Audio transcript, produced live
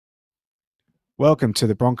Welcome to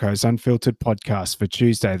the Broncos Unfiltered podcast for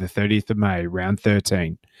Tuesday, the 30th of May, round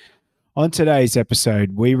 13. On today's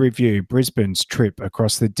episode, we review Brisbane's trip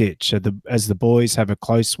across the ditch as the boys have a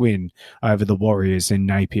close win over the Warriors in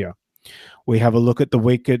Napier. We have a look at the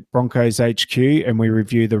week at Broncos HQ and we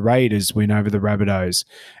review the Raiders' win over the Rabbitohs.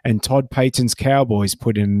 And Todd Payten's Cowboys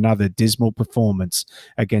put in another dismal performance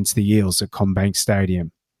against the Eels at CommBank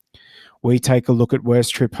Stadium. We take a look at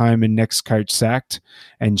worst trip home and next coach sacked,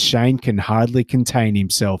 and Shane can hardly contain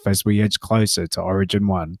himself as we edge closer to Origin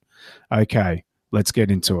 1. Okay, let's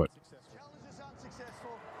get into it.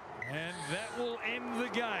 And that will end the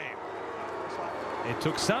game. It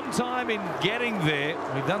took some time in getting there.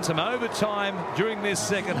 We've done some overtime during this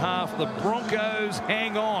second half. The Broncos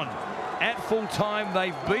hang on. At full time,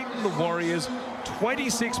 they've beaten the Warriors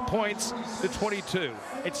 26 points to 22.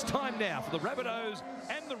 It's time now for the Rabbitohs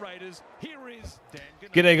and the Raiders. Here is Dan.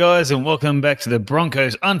 G'day, guys, and welcome back to the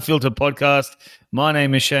Broncos Unfiltered podcast. My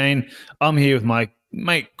name is Shane. I'm here with my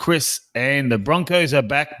mate Chris, and the Broncos are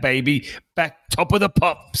back, baby. Back top of the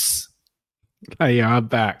pops. They are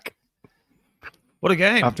back. What a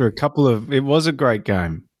game. After it was a great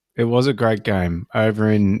game. It was a great game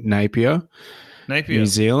over in Napier. New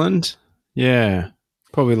Zealand. Yeah.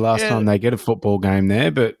 Probably the last time they get a football game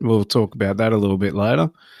there, but we'll talk about that a little bit later.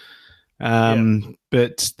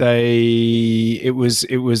 But it was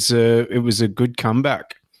a good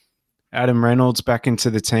comeback. Adam Reynolds back into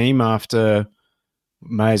the team after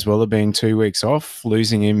may as well have been 2 weeks off,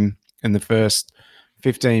 losing him in the first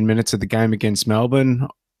 15 minutes of the game against Melbourne.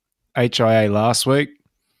 HIA last week,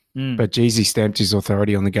 but Jeezy stamped his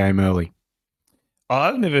authority on the game early.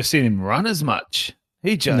 I've never seen him run as much.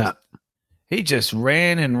 He just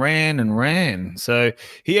ran and ran and ran. So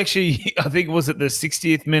he actually, I think it was at the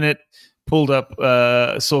 60th minute, pulled up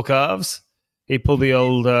sore calves. He pulled the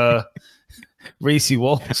old Reece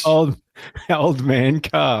Walsh. Old man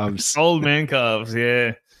calves. Old man calves,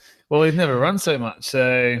 yeah. Well, he's never run so much.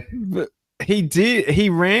 So but he did. He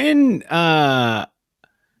ran.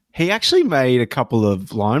 He actually made a couple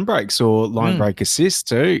of line breaks or line break assists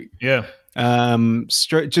too. Yeah.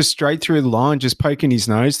 Straight through the line, just poking his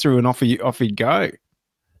nose through, and off he'd go.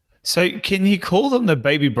 So, can you call them the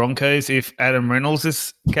baby Broncos if Adam Reynolds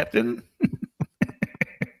is captain?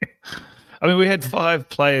 I mean, we had 5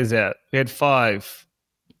 players out. We had five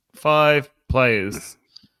players.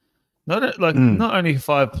 Not only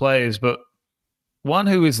 5 players, but one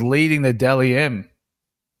who is leading the Dally M.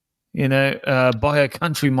 By a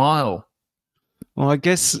country mile. Well, I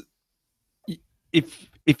guess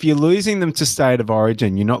if you're losing them to State of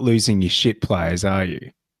Origin, you're not losing your shit players, are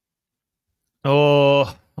you?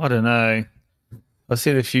 Oh, I don't know. I've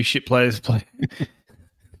seen a few shit players play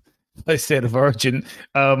State of Origin.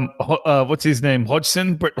 What's his name?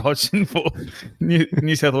 Brett Hodgson for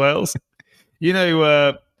New South Wales.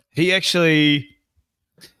 He actually,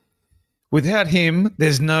 without him,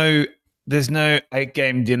 there's no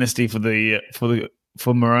 8-game dynasty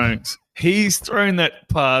for Maroons. He's thrown that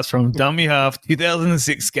pass from dummy half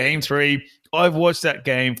 2006 game 3. I've watched that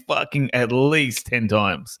game fucking at least 10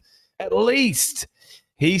 times. At least.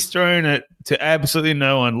 He's thrown it to absolutely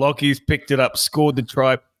no one. Lockie's picked it up, scored the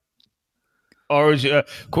try.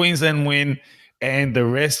 Queensland win, and the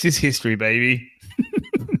rest is history, baby.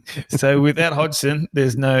 So without Hodgson,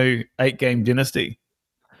 there's no 8-game dynasty.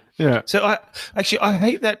 Yeah. So I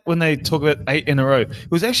hate that when they talk about 8 in a row.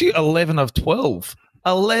 It was actually 11 of 12.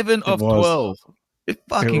 11 of 12. It's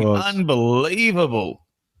fucking unbelievable.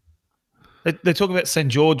 They talk about St.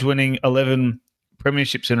 George winning 11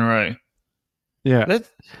 premierships in a row. Yeah.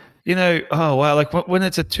 Oh, wow. Like when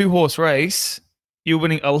it's a 2-horse race, you're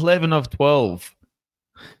winning 11 of 12.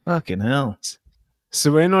 Fucking hell.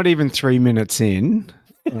 So we're not even 3 minutes in.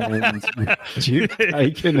 And you've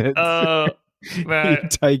taken it. You've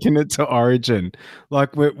taken it to Origin.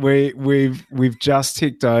 Like we've just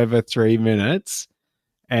ticked over 3 minutes,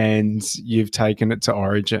 and you've taken it to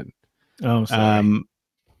Origin. Oh, sorry.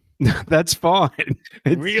 That's fine.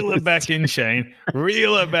 Reel it back in, Shane.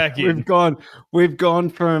 Reel it back in. We've gone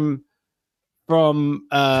from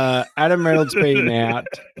Adam Reynolds being out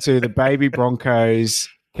to the baby Broncos.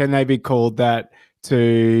 Can they be called that?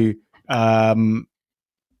 To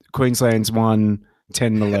Queensland's won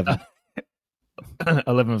 10 and 11.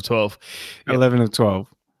 11 of 12. 11 of 12.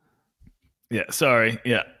 Yeah, sorry.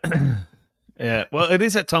 Yeah. Yeah. Well, it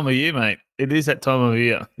is that time of year, mate. It is that time of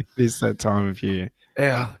year. It is that time of year.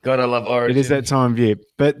 Yeah. God, I love Origin. It is that time of year.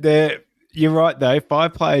 But you're right, though.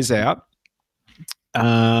 5 players out.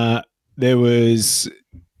 There was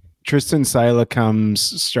Tristan Saylor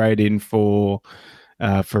comes straight in for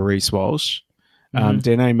Reece Walsh.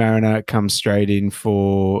 Dene Mariner comes straight in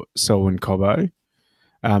for Selwyn Cobbo.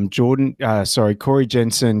 Corey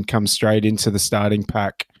Jensen comes straight into the starting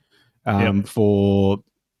pack for,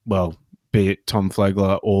 well, be it Tom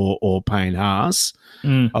Flegler or Payne Haas,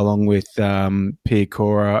 along with Pierre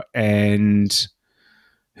Cora and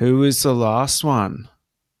who was the last one?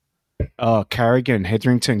 Oh, Carrigan,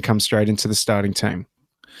 Hetherington comes straight into the starting team.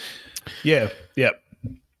 Yeah.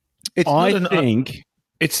 Hetherington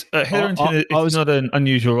is not an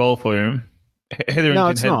unusual role for him.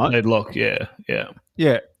 Hetherington had played lock. Yeah.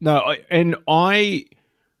 No, I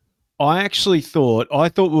actually thought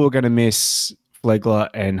we were going to miss Flegler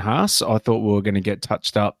and Haas. I thought we were going to get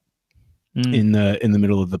touched up in the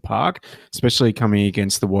middle of the park, especially coming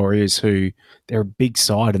against the Warriors, who they're a big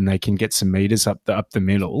side and they can get some meters up the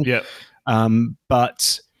middle. Yeah.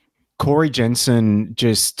 But Corey Jensen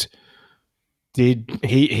just did.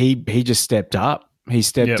 He just stepped up. He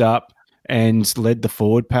stepped up and led the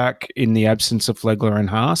forward pack in the absence of Flegler and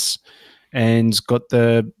Haas, and got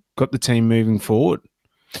the team moving forward,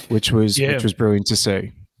 which was brilliant to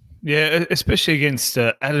see. Yeah, especially against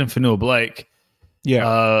Adam Fanua-Blake.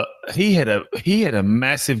 Yeah, he had a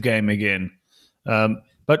massive game again.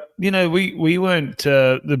 But we weren't.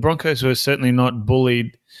 The Broncos were certainly not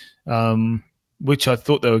bullied, which I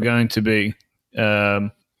thought they were going to be.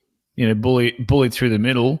 Bullied through the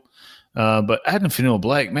middle. But Adam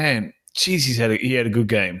Fanua-Blake, man, geez, he had a good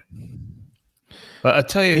game. But I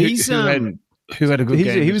tell you, who had a good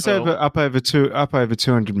game? He was up over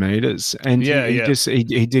 200 meters, and he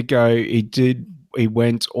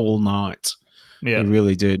went all night. Yeah, he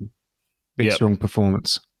really did. Big strong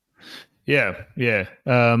performance. Yeah.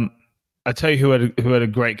 I tell you, who had a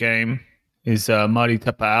great game is Marty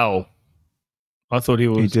Tapau. I thought he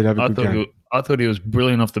was. He did have a good game. I thought he was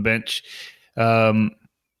brilliant off the bench. I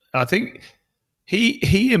think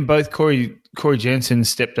he and both Corey Jensen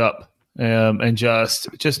stepped up and just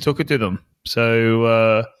took it to them.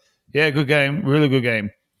 So good game, really good game.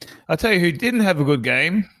 I'll tell you who didn't have a good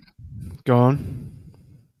game. Go on.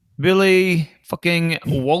 Billy fucking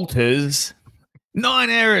Walters. 9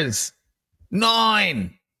 errors.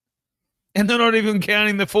 9. And they're not even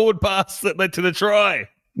counting the forward pass that led to the try.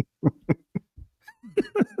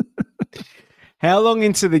 How long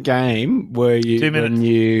into the game were you 2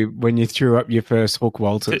 minutes. when you threw up your first hook,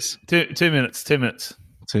 Walters? 2 minutes. 2 minutes.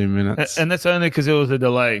 2 minutes. And that's only because there was a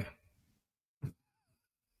delay.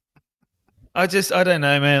 I don't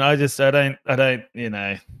know, man. I don't.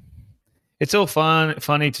 It's all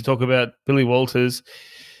funny to talk about Billy Walters,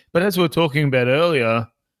 but as we were talking about earlier,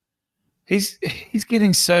 he's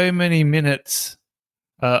getting so many minutes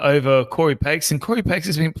over Corey Pakes, and Corey Pakes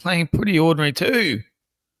has been playing pretty ordinary too.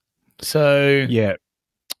 So yeah,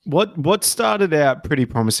 what started out pretty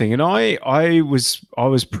promising, and I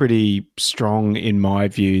was pretty strong in my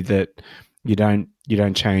view that you don't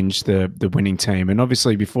change the winning team. And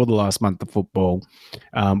obviously before the last month of football,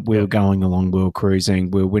 we were going along, we were cruising,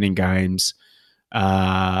 we were winning games.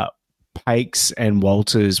 Pakes and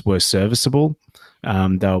Walters were serviceable.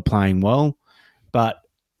 They were playing well, but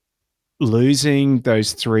losing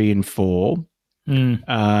those 3 and 4,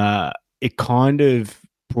 it kind of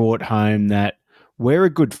brought home that we're a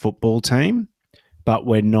good football team, but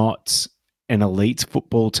we're not an elite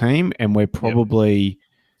football team, and we're probably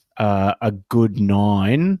a good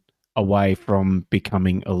 9 away from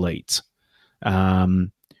becoming elite.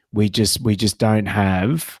 We just don't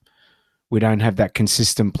have that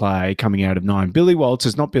consistent play coming out of 9. Not Billy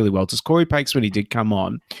Walters. Corey Pakes, when he did come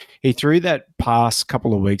on, he threw that pass a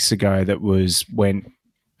couple of weeks ago that went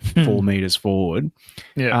 4 meters forward.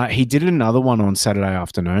 Yeah. He did another one on Saturday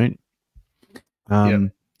afternoon.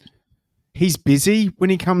 He's busy when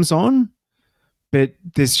he comes on, but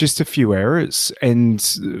there's just a few errors. And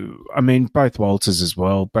I mean, both Walters as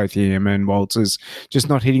well, both him and Walters, just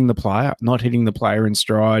not hitting the player in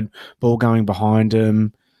stride, ball going behind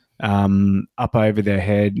him, up over their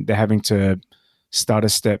head. They're having to start a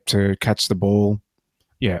step to catch the ball.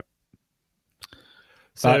 Yeah.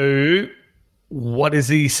 So what is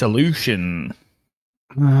the solution?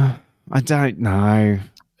 I don't know.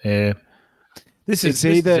 Yeah. It's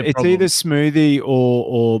either Smoothie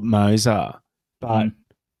or Moser, but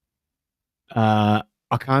I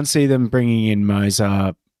can't see them bringing in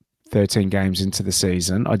Moser 13 games into the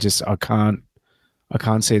season. I can't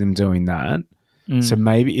see them doing that. So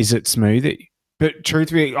maybe is it Smoothie? But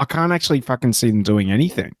truthfully, I can't actually fucking see them doing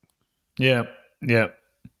anything. Yeah.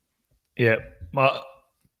 Well,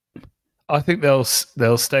 I think they'll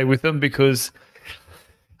stay with them because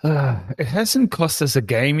it hasn't cost us a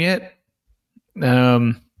game yet,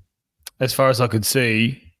 as far as I could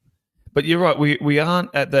see. But you're right. We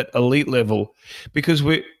aren't at that elite level because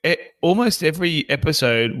almost every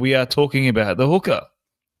episode we are talking about the hooker.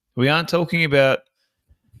 We aren't talking about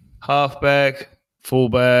halfback,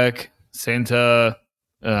 fullback, center.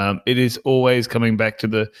 It is always coming back to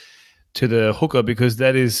the hooker because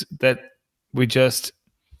we just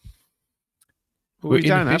we're don't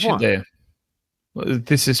have inefficient one. there. Well,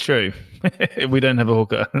 this is true. We don't have a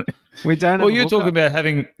hooker. We don't. Well, you're talking about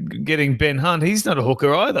getting Ben Hunt. He's not a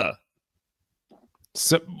hooker either.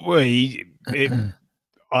 So he'd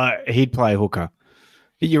play hooker.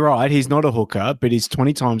 You're right. He's not a hooker, but he's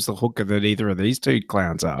 20 times the hooker that either of these two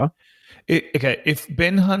clowns are. Okay, if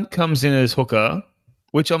Ben Hunt comes in as hooker,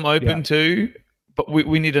 which I'm open to, but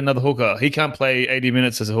we need another hooker. He can't play 80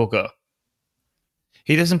 minutes as a hooker.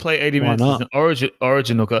 He doesn't play 80 minutes as an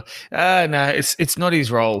origin hooker. No, it's not his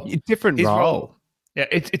role. Different role. Yeah,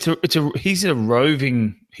 he's a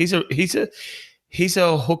roving. He's a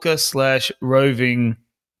hooker / roving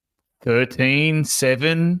 13,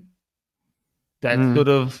 7. That sort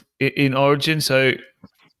of in origin. So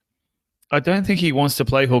I don't think he wants to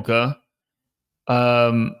play hooker.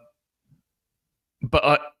 But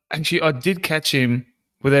I did catch him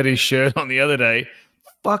without his shirt on the other day.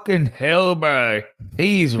 Fucking hell, bro.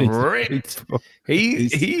 He's ripped.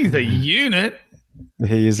 He's a unit.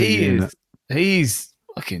 He is a unit. He's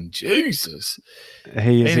fucking Jesus.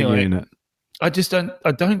 He is a unit. I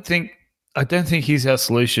don't think he's our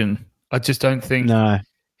solution. I just don't think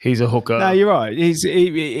he's a hooker. No, you're right.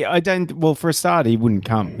 Well, for a start, he wouldn't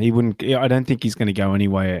come. I don't think he's going to go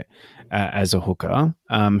anywhere as a hooker.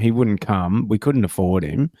 He wouldn't come. We couldn't afford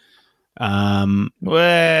him. Well,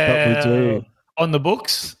 but we do. On the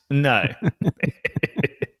books? No.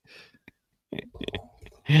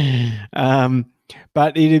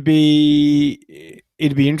 But it'd be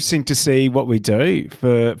interesting to see what we do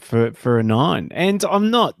for a 9. And I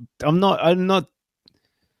don't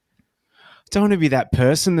want to be that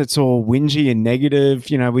person that's all whingy and negative.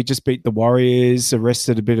 You know, we just beat the Warriors,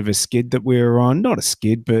 arrested a bit of a skid that we were on. Not a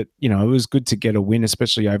skid, but, you know, it was good to get a win,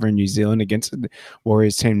 especially over in New Zealand against the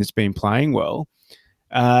Warriors team that's been playing well.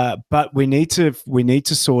 But we need to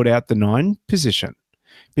sort out the 9 position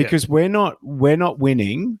because we're not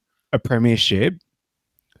winning a premiership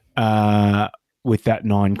with that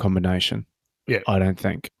 9 combination. Yeah, I don't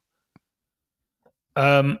think.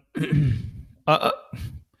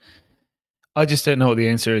 I just don't know what the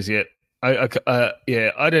answer is yet. I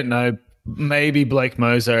don't know. Maybe Blake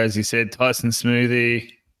Moser, as you said, Tyson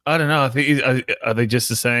Smoothie. I don't know. I think are they just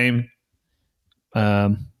the same?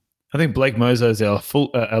 I think Blake Moser is our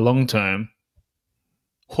long-term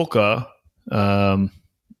hooker.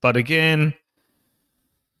 But again,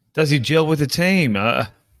 does he gel with the team?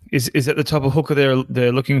 Is that the type of hooker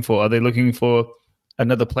they're looking for? Are they looking for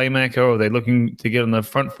another playmaker, or are they looking to get on the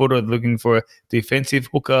front foot, or are they looking for a defensive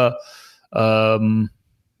hooker? Are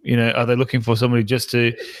they looking for somebody just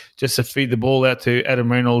to feed the ball out to Adam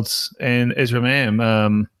Reynolds and Ezra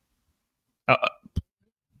Mam?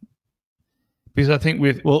 Because I think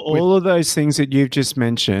all of those things that you've just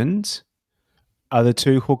mentioned are the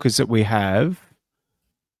 2 hookers that we have.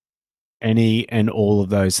 Any and all of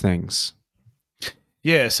those things.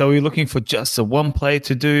 Yeah. So are we looking for just a one player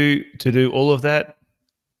to do all of that,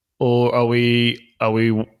 or are we?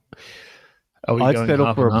 I'd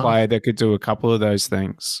settle for a player that could do a couple of those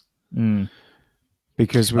things.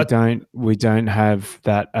 Because we don't have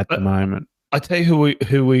that at the moment. I tell you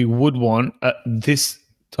who we would want. This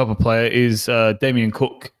type of player is Damien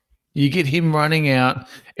Cook. You get him running out,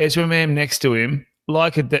 Ezra Mam next to him,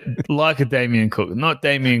 like a Damien Cook, not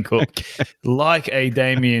Damien Cook, okay. Like a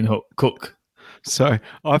Damien Cook. So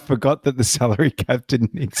I forgot that the salary cap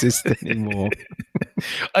didn't exist anymore.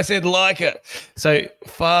 I said like it. So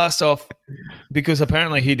fast off, because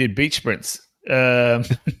apparently he did beach sprints. Oh,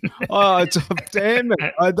 damn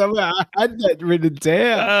it. I had that written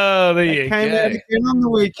down. Oh, there you go. Came out again on the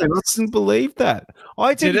weekend. I didn't believe that.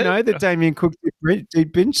 I didn't know that Damien Cook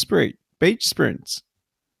did beach sprints.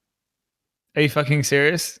 Are you fucking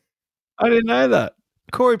serious? I didn't know that.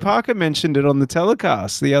 Corey Parker mentioned it on the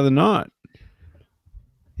telecast the other night.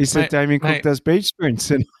 He said Damien Cook does beach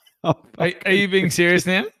sprints. And are you being serious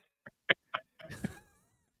now?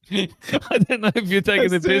 I don't know if you're taking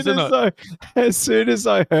the piss or not. As soon as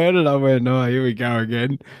I heard it, I went, "Oh, here we go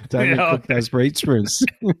again." Damien Cook does beach sprints.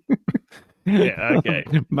 Yeah, okay.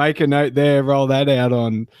 Make a note there. Roll that out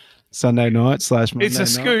on Sunday night / Monday It's a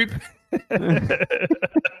scoop.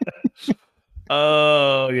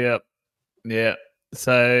 Oh, yeah. Yeah.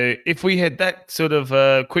 So if we had that sort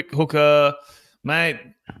of quick hooker, mate,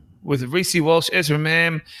 with Reece Walsh, Ezra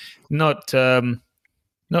Mam, not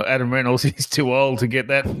Not Adam Reynolds. He's too old to get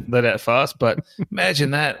that out fast. But imagine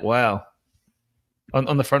that. Wow.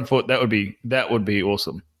 On the front foot, that would be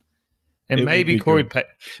awesome. And maybe Corey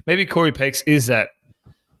Pakes is that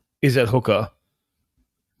hooker.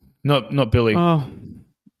 Not Billy. Oh,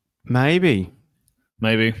 maybe.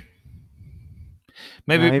 Maybe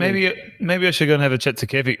I should go and have a chat to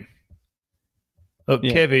Kevy. Look,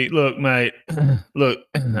 yeah. Kevy, look, mate. Look,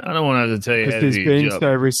 I don't want to have to tell you how to do your job. He's been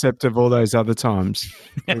so receptive all those other times.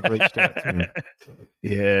 We've reached out to him.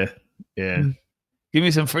 Yeah. Give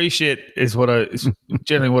me some free shit is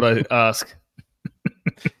generally what I ask.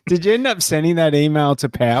 Did you end up sending that email to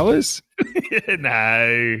Powers?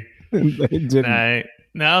 No.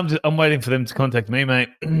 No, I'm waiting for them to contact me, mate.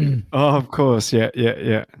 Oh, of course. Yeah.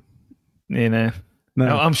 You know.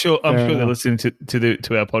 No, I'm sure they're listening to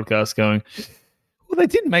our podcast going, well, they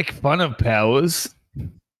did make fun of Powers.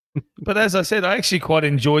 But as I said, I actually quite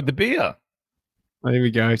enjoyed the beer. There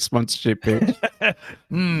we go. Sponsorship pitch.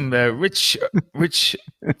 Rich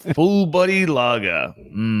full body lager.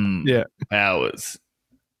 Yeah. Powers.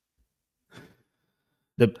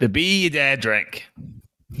 The beer your dad drank.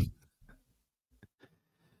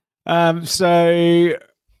 So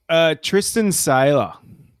Tristan Sailor.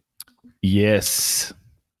 Yes.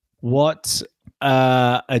 What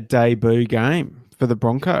a debut game for the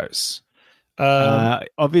Broncos.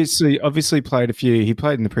 Obviously played a few. He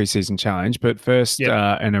played in the preseason challenge, but first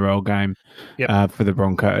NRL game for the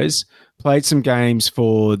Broncos. Played some games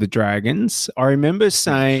for the Dragons. I remember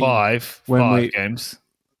saying five games.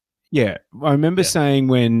 Yeah, I remember saying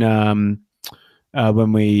when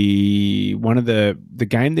we one of the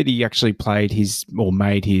game that he actually played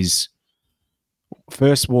made his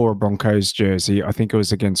first wore a Broncos jersey. I think it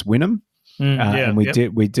was against Wynnum, and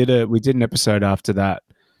we did an episode after that.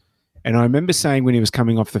 And I remember saying when he was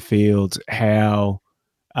coming off the field how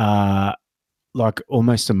like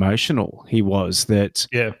almost emotional he was that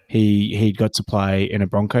he got to play in a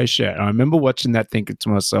Broncos shirt. And I remember watching that thinking to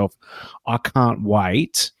myself, I can't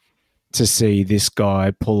wait to see this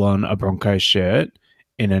guy pull on a Broncos shirt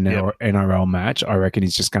in an NRL match. I reckon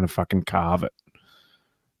he's just going to fucking carve it.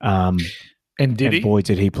 And boy,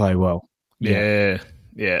 did he play well. Yeah.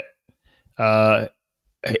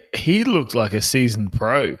 He looked like a seasoned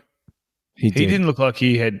pro. He didn't look like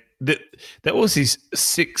he had that was his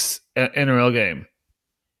sixth NRL game.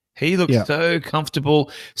 He looked so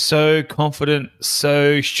comfortable, so confident,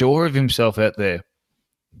 so sure of himself out there.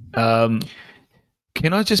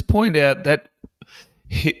 Can I just point out that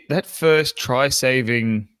that first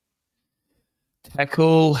try-saving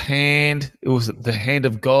tackle hand, it was the hand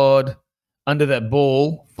of God under that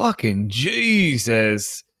ball. Fucking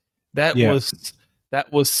Jesus. That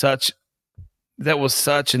was such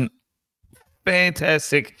an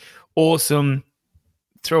fantastic, awesome,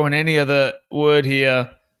 throw in any other word here,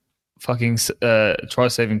 fucking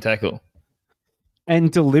try-saving tackle.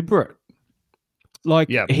 And deliberate. Like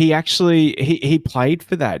he actually he played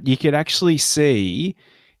for that. You could actually see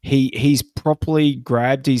he's properly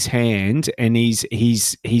grabbed his hand and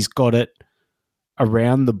he's got it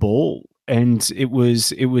around the ball, and it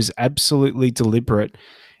was absolutely deliberate.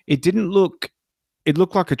 It looked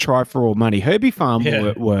like a try for all money. Herbie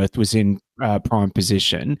Farnworth was in prime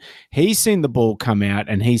position. He's seen the ball come out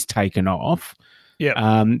and he's taken off.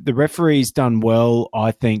 Yeah. The referee's done well,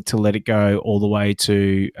 I think, to let it go all the way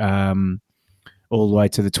to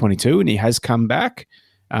the 22, and he has come back.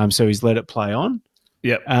 So he's let it play on.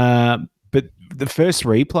 Yep. But the first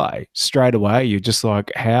replay, straight away, you're just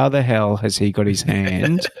like, how the hell has he got his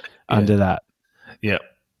hand under that? Yeah.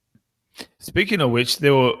 Speaking of which,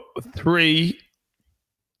 there were three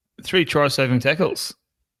try-saving tackles.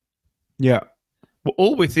 Yeah.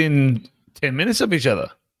 All within 10 minutes of each other.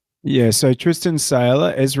 Yeah, so Tristan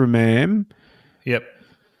Sailor, Ezra Mam. Yep.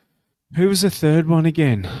 Who was the third one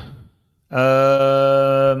again?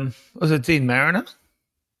 Was it Dean Mariner?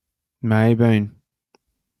 Maybe.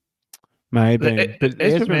 But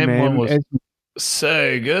Ezra Mam one was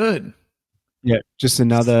so good. Yeah, just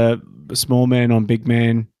another small man on big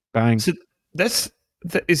man. Bang. So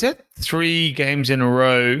is that 3 games in a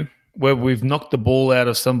row where we've knocked the ball out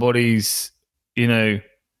of somebody's, like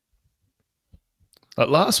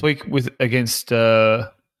last week against Penrith,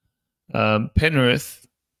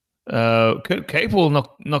 Kurt Capewell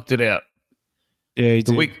knocked it out. Yeah, he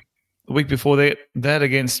did. The week before that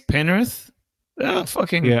against Penrith,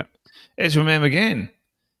 Ezra Mam again.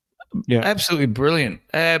 Yeah, absolutely brilliant.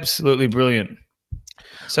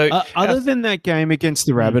 So, other than that game against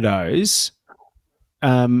the Rabbitohs,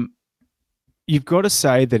 you've got to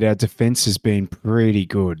say that our defense has been pretty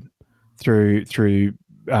good through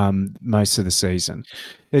most of the season.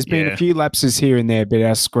 There's been Yeah. a few lapses here and there, but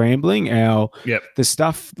our scrambling, Yep. the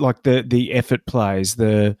stuff like the effort plays,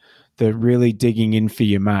 the really digging in for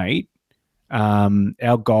your mate,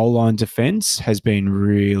 our goal line defense has been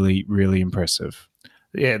really, really impressive.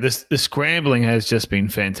 Yeah, the scrambling has just been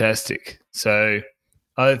fantastic. So,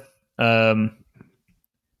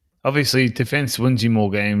 obviously defense wins you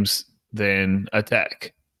more games than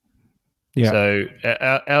attack. Yeah. So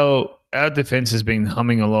our defense has been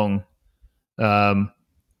humming along.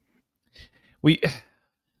 It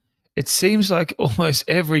seems like almost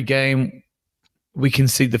every game we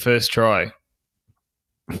concede the first try.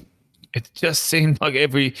 It just seemed like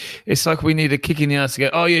it's like we need a kick in the ass to go,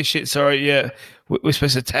 oh, yeah, shit, sorry, yeah, we're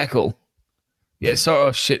supposed to tackle. Yeah, sorry,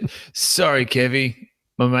 oh, shit. Sorry, Kevy,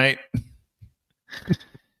 my mate.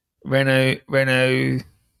 Reno,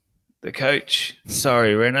 the coach.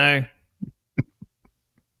 Sorry, Reno.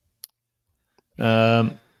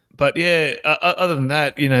 But, yeah, other than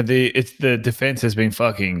that, the defense has been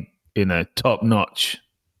fucking, top notch.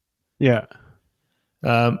 Yeah.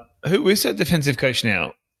 Who is that defensive coach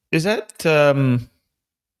now? Is that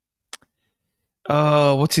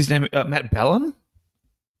what's his name? Matt Ballon?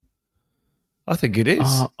 I think it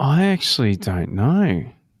is. I actually don't know.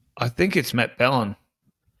 I think it's Matt Ballon.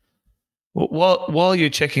 While you're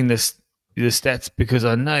checking the stats, because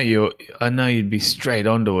I know you'd be straight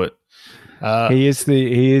onto it. He is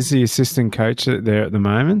the assistant coach there at the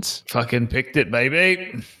moment. Fucking picked it,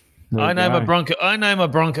 baby. I know my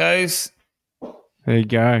Broncos. There you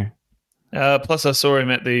go. Plus, I saw him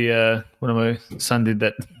at the when my son did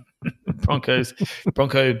that Buck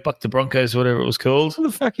to Broncos, whatever it was called. What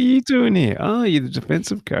the fuck are you doing here? Oh, you're the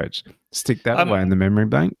defensive coach. Stick that away in the memory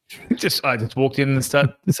bank. I just walked in and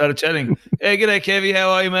started chatting. Hey, g'day, Kevy.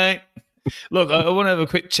 How are you, mate? Look, I want to have a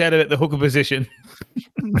quick chat about the hooker position.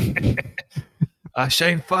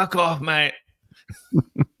 Shane, fuck off, mate.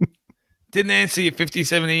 Didn't answer your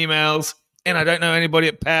 57 emails, and I don't know anybody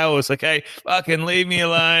at Powers. Okay, fucking leave me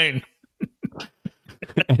alone.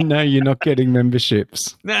 And no, you're not getting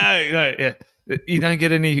memberships. No, yeah. You don't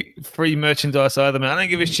get any free merchandise either, man. I don't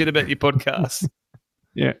give a shit about your podcast.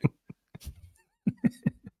 Yeah.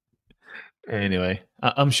 Anyway,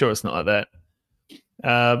 I'm sure it's not like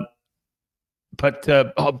that. But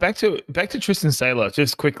back to Tristan Saylor,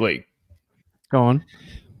 just quickly. Go on.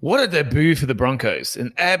 What a debut for the Broncos.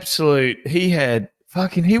 An absolute,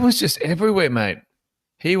 he was just everywhere, mate.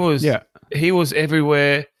 He was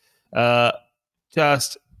everywhere.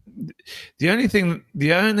 Just the only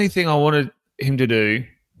thing I wanted him to do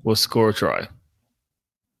was score a try.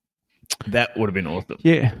 That would have been awesome.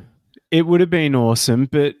 Yeah, it would have been awesome,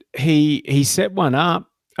 but he set one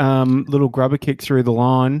up, little grubber kick through the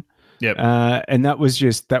line. Yep. And that was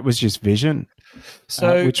just vision.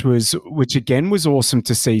 So which again was awesome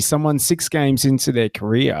to see. Someone 6 games into their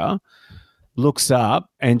career looks up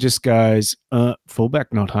and just goes,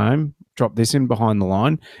 fullback not home. Drop this in behind the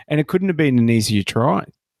line, and it couldn't have been an easier try.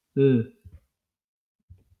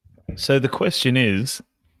 So the question is,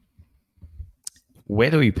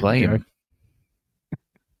 where do we play him?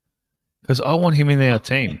 Because I want him in our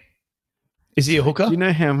team. Is he a hooker? Do you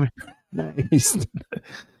know how? No,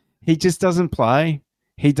 he just doesn't play.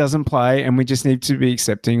 He doesn't play, and we just need to be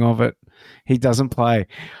accepting of it. He doesn't play.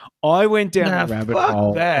 I went down a rabbit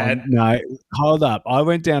hole. Hold up. I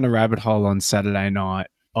went down a rabbit hole on Saturday night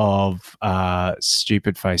of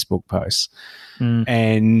stupid Facebook posts.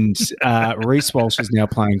 And Reece Walsh is now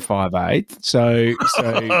playing 5'8". So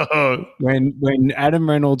when Adam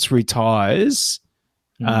Reynolds retires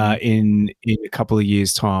in a couple of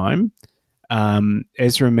years' time,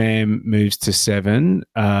 Ezra Mam moves to 7.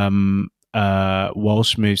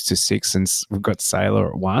 Walsh moves to 6, and we've got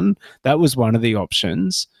Saylor at 1. That was one of the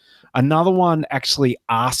options. Another one actually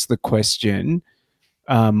asked the question,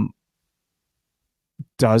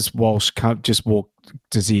 does Walsh just walk?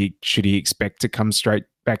 Should he expect to come straight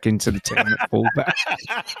back into the team at fullback?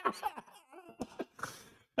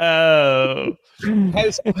 Oh,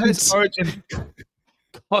 has Origin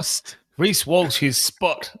cost Reece Walsh his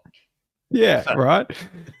spot? Yeah, right.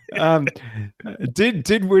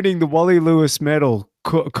 Did winning the Wally Lewis medal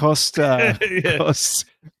cost Walsh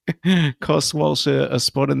a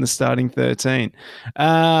spot in the starting 13?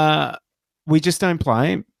 We just don't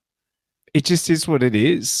play him. It just is what it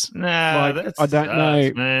is. Nah, that's I don't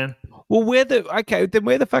know, man. Well, then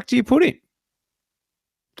where the fuck do you put him?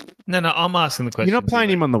 No, I'm asking the question. You're not playing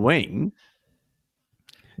him on the wing.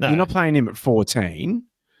 No. You're not playing him at 14.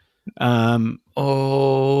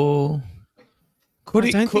 Could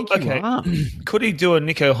he do a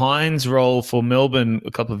Nico Hines role for Melbourne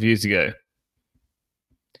a couple of years ago?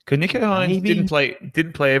 Because Nico Hines didn't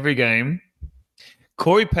play every game.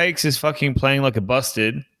 Corey Pakes is fucking playing like a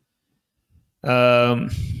busted. But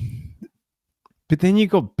then you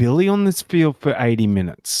got Billy on this field for 80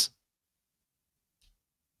 minutes.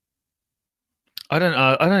 I don't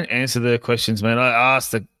answer the questions, man. I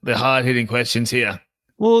ask the hard-hitting questions here.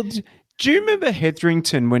 Well, do you remember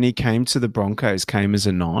Hetherington when he came to the Broncos, came as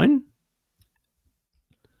a 9?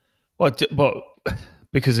 What?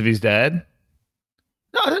 Because of his dad?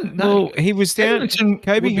 No, I don't know. Well, he was down.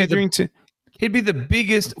 Kobe Hetherington. He'd be the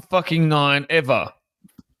biggest fucking 9 ever.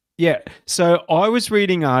 Yeah. So I was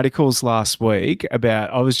reading articles last week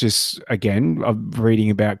about, I'm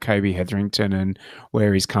reading about Kobe Hetherington and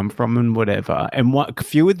where he's come from and whatever. And a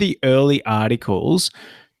few of the early articles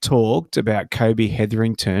talked about Kobe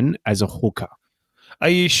Hetherington as a hooker. Are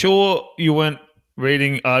you sure you weren't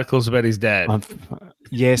reading articles about his dad?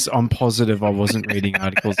 Yes, I'm positive I wasn't reading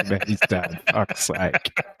articles about his dad. Fuck's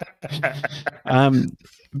sake.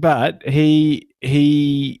 But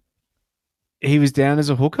he was down as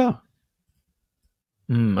a hooker.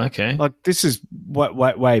 Okay. Like, this is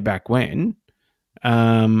way back when.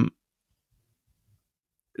 So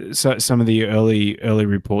some of the early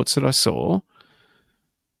reports that I saw.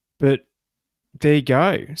 But there you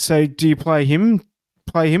go. So do you play him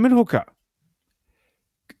at hooker?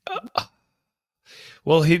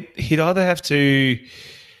 Well, he'd either have to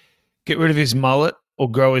get rid of his mullet or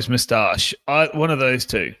grow his moustache. One of those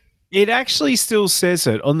two. It actually still says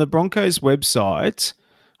it on the Broncos website.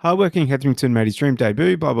 Hardworking Hetherington made his dream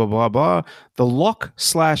debut, blah, blah, blah, blah. The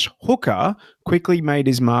lock/hooker quickly made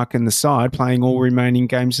his mark in the side, playing all remaining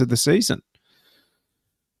games of the season.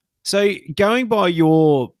 So going by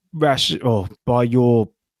your by your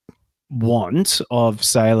want of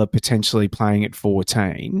Saylor potentially playing at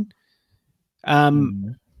 14,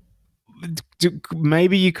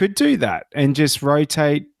 maybe you could do that and just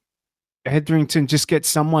rotate Hetherington, just get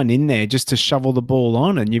someone in there just to shovel the ball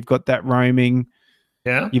on, and you've got that roaming.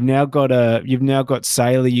 Yeah. You've now got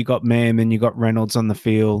Saylor, you got Mam, and you got Reynolds on the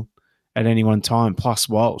field at any one time, plus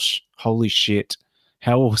Walsh. Holy shit.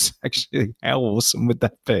 How awesome would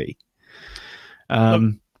that be?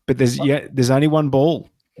 But there's only one ball.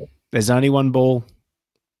 There's only one ball.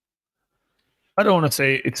 I don't want to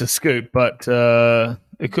say it's a scoop, but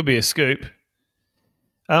it could be a scoop.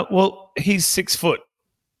 Well, he's 6 foot.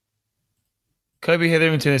 Kobe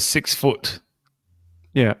Hetherington is 6 foot.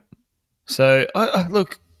 Yeah. So, I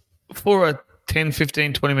look, for a 10,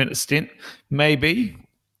 15, 20-minute stint, maybe,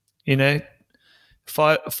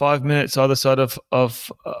 5 minutes either side of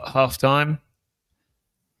half time,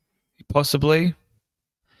 possibly.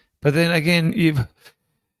 But then again,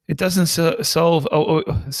 it doesn't solve.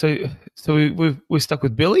 So we're stuck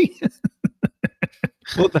with Billy.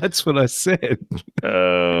 Well, that's what I said.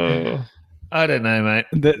 I don't know, mate.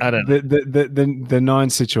 The 9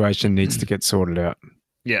 situation needs to get sorted out.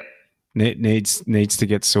 Yeah, it needs to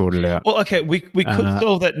get sorted out. Well, okay, we could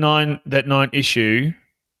solve that 9 issue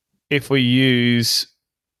if we use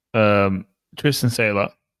Tristan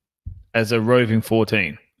Saylor as a roving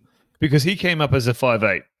 14, because he came up as a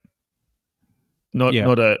 5'8". Not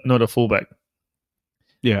a fullback.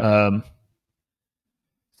 Yeah.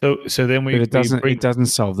 So then it doesn't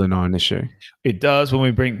solve the 9 issue. It does when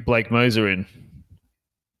we bring Blake Moser in,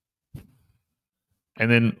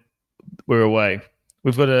 and then we're away.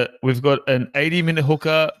 We've got an 80-minute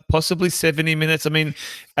hooker, possibly 70 minutes. I mean,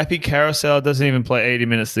 Appy Carousel doesn't even play 80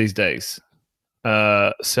 minutes these days.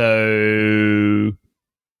 So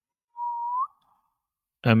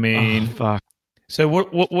I mean, fuck. So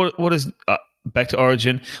what is back to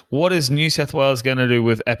Origin? What is New South Wales going to do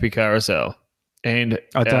with Appy Carousel? And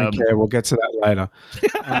I don't care. We'll get to that later.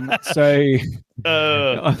 So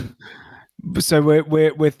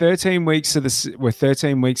we're 13 weeks we're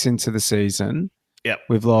 13 weeks into the season. Yep.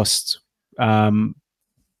 We've lost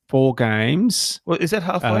 4 games. Well, is that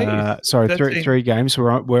halfway? Sorry, three games.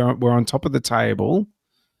 We're on top of the table.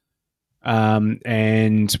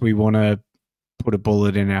 And we want to put a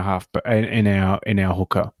bullet in our in our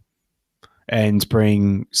hooker, and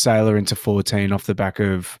bring Saylor into 14 off the back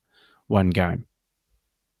of 1 game.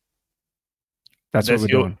 That's what we're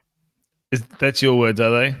doing. That's your words,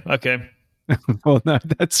 are they? Okay. Well, no,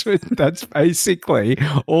 that's basically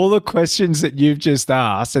all the questions that you've just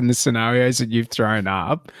asked and the scenarios that you've thrown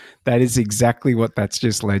up. That is exactly what that's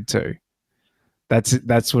just led to.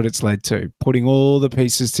 That's what it's led to. Putting all the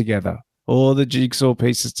pieces together. all the jigsaw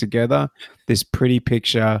pieces together, this pretty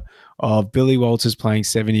picture of Billy Walters playing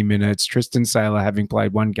 70 minutes, Tristan Saylor having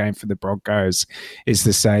played one game for the Broncos is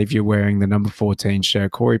the saviour wearing the number 14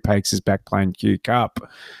 shirt. Corey Pakes is back playing Q Cup,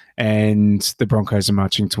 and the Broncos are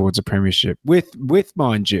marching towards a premiership with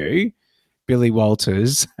mind you, Billy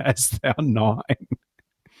Walters as our 9.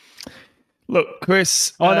 Look,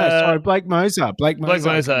 Chris. Oh no, sorry, Blake Moser. Blake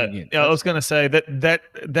Moser coming in. Yeah, I was going to say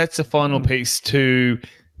that's a final piece to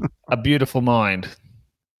a beautiful mind.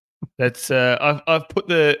 That's I've put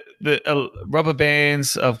the rubber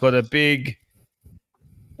bands. I've got a big.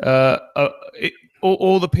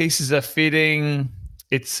 All the pieces are fitting.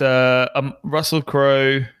 It's Russell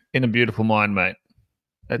Crowe in a beautiful mind, mate.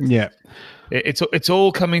 It's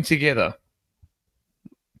all coming together.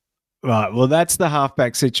 Right. Well, that's the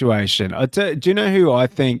halfback situation. Do you know who I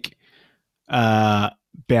think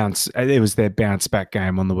it was their bounce back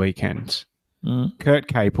game on the weekend? Kurt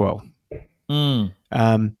Capewell.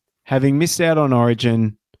 Having missed out on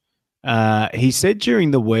Origin, he said during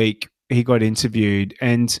the week he got interviewed,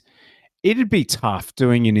 and it'd be tough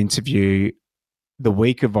doing an interview the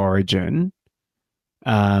week of Origin,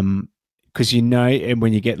 because and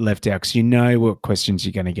when you get left out, because what questions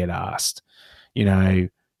you're going to get asked.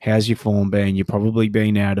 How's your form been? You've probably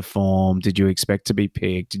been out of form. Did you expect to be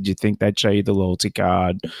picked? Did you think they'd show you the loyalty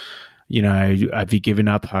card? Have you given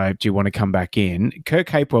up hope? Do you want to come back in? Kurt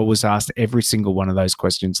Capewell was asked every single one of those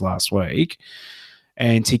questions last week.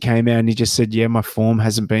 And he came out and he just said, yeah, my form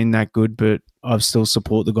hasn't been that good, but I still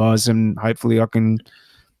support the guys and hopefully I can,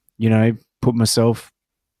 put myself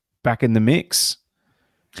back in the mix.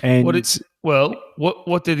 And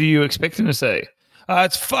what did you expect him to say?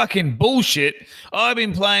 It's fucking bullshit. I've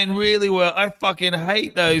been playing really well. I fucking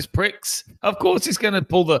hate those pricks. Of course, he's going to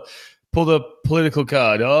pull the political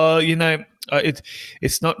card. Oh,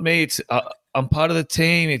 it's not me. It's I'm part of the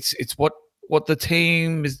team. It's what the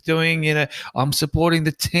team is doing. I'm supporting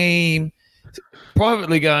the team.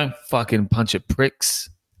 Privately going, fucking bunch of pricks.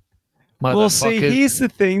 Well, see, here's the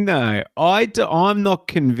thing, though. I'm not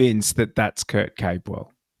convinced that that's Kurt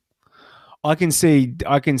Capewell. I can see.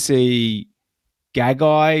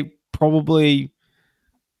 Gagai probably.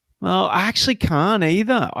 Well, I actually can't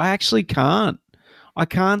either. I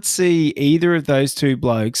can't see either of those two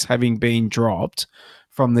blokes having been dropped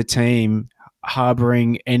from the team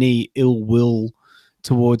harbouring any ill will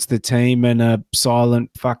towards the team and a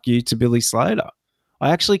silent fuck you to Billy Slater.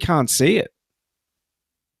 I actually can't see it.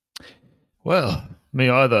 Well, me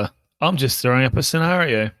either. I'm just throwing up a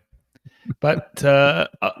scenario. But, I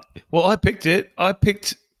picked it. I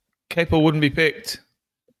picked Capel wouldn't be picked.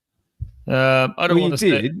 I don't want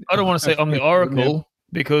to say I'm the oracle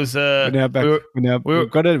because we've already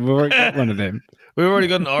got one of them. We've already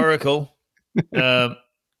got an oracle. But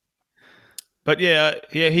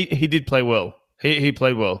he did play well. He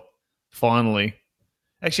played well. Finally,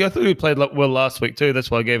 actually, I thought he played well last week too. That's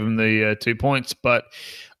why I gave him the 2 points. But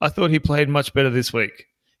I thought he played much better this week.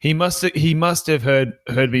 He must have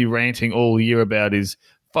heard me ranting all year about his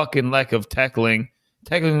fucking lack of tackling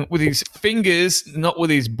with his fingers, not with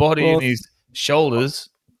his body and his shoulders.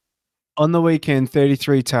 On the weekend,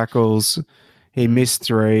 33 tackles. He missed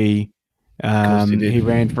 3. He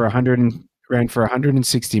ran for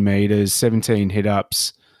 160 meters, 17 hit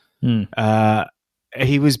ups.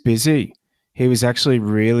 He was busy. He was actually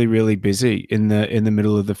really, really busy in the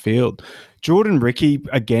middle of the field. Jordan Ricky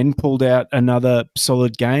again pulled out another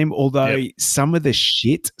solid game, although some of the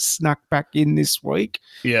shit snuck back in this week.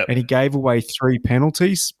 Yeah, and he gave away 3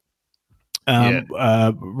 penalties,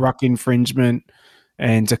 ruck infringement,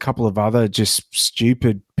 and a couple of other just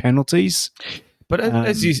stupid penalties. But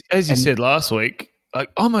as you said last week,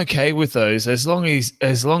 I'm okay with those as long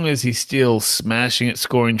as he's still smashing it,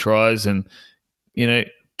 scoring tries, and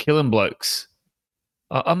killing blokes.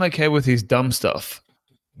 I'm okay with his dumb stuff.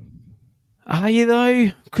 Are you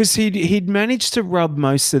though? Because he'd managed to rub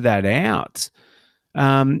most of that out.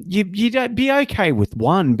 You'd be okay with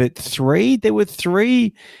 1, but 3. There were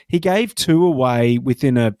 3. He gave 2 away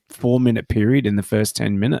within a 4-minute period in the first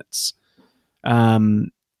 10 minutes.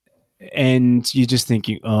 And you're just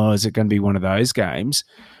thinking, oh, is it going to be one of those games?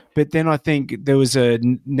 But then I think there was a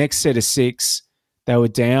next set of 6. They were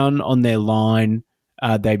down on their line.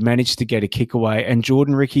 They managed to get a kick away, and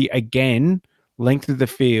Jordan Ricky again, length of the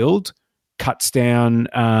field, cuts down.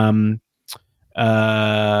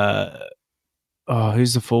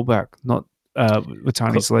 Who's the fullback? Not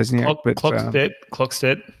Watani Selesniak, but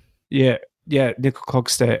Clockstead. Yeah, Nickel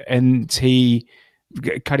Clockstead, and he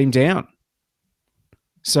cut him down.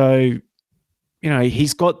 So,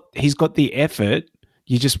 he's got the effort.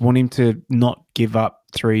 You just want him to not give up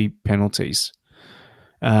 3 penalties.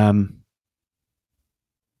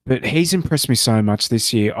 but he's impressed me so much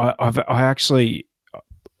this year. I actually,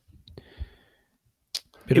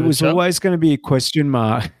 it was always going to be a question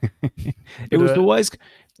mark. It was always.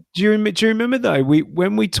 Do you remember though?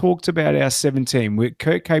 When we talked about our 17,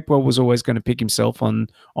 Kurt Capewell was always going to pick himself on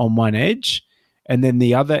one edge, and then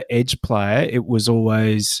the other edge player, it was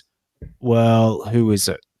always, well, who is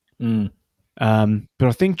it? But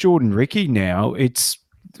I think Jordan Ricky now,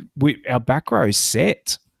 our back row is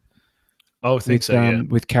set. I think so. Yeah,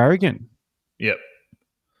 with Carrigan. Yep,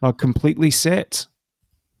 like completely set.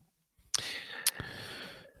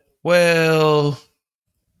 Well,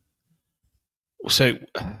 so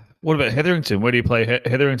what about Hetherington? Where do you play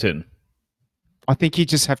Hetherington? I think you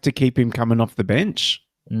just have to keep him coming off the bench.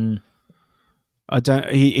 Mm. I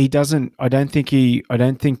don't think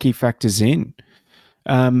he factors in.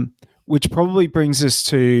 Which probably brings us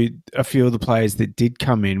to a few of the players that did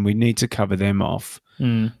come in. We need to cover them off.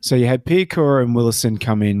 So you had Piakura and Willison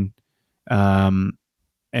come in,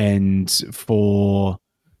 and for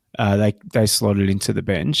they slotted into the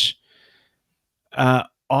bench. I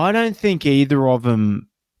don't think either of them.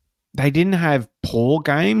 They didn't have poor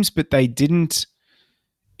games, but they didn't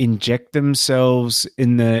inject themselves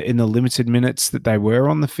in the limited minutes that they were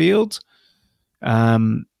on the field.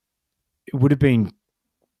 It would have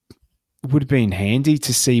been handy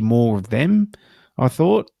to see more of them, I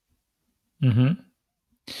thought. Mm-hmm.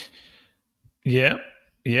 Yeah.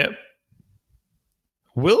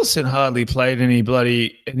 Wilson hardly played any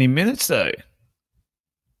minutes though.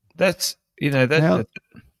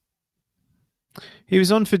 He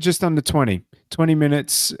was on for just under 20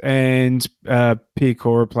 minutes, and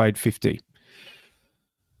Piakura played 50.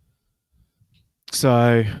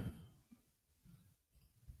 So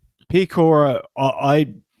Piakura,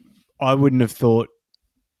 I wouldn't have thought,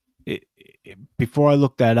 before I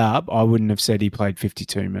looked that up, I wouldn't have said he played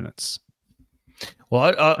 52 minutes.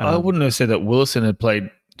 Well, I wouldn't have said that Wilson had played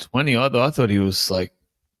 20 either. I thought he was like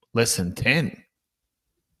less than 10.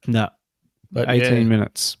 No, but 18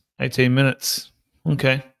 minutes. 18 minutes.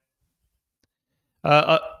 Okay.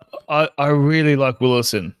 I really like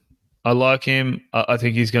Willison. I like him. I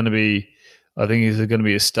think he's going to be. I think he's going to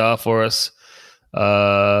be a star for us.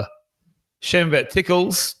 Shame about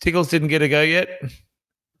Tickles. Tickles didn't get a go yet.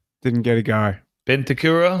 Didn't get a go. Ben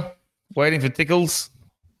Takura, waiting for Tickles.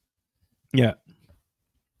 Yeah,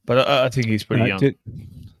 but I think he's pretty young.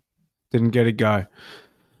 Didn't get a go.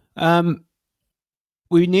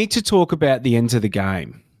 We need to talk about the end of the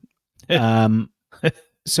game.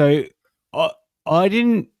 So I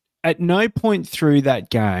didn't, at no point through that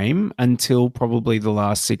game until probably the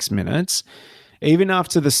last 6 minutes, even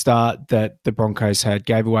after the start that the Broncos had,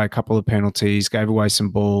 gave away a couple of penalties, gave away some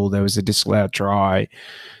ball, there was a disallowed try.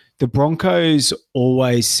 The Broncos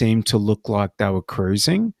always seemed to look like they were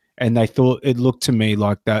cruising, and it looked to me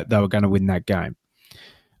like that they were going to win that game.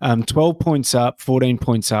 12 points up, 14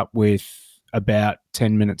 points up with about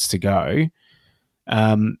 10 minutes to go.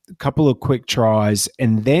 A couple of quick tries,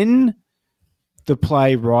 and then the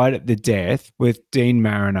play right at the death with Dean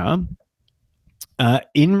Mariner.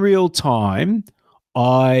 In real time,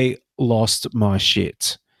 I lost my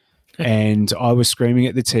shit. And I was screaming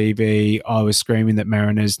at the TV. I was screaming that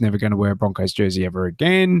Mariner's never going to wear a Broncos jersey ever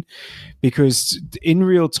again, because in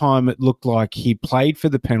real time, it looked like he played for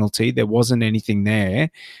the penalty. There wasn't anything there.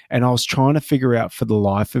 And I was trying to figure out for the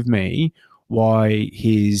life of me why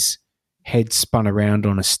his head spun around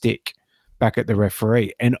on a stick back at the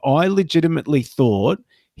referee. And I legitimately thought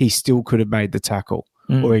he still could have made the tackle,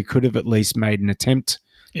 or he could have at least made an attempt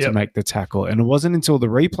to make the tackle. And it wasn't until the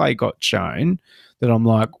replay got shown that I'm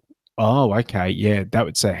like, oh, okay, yeah, that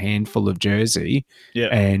was a handful of jersey,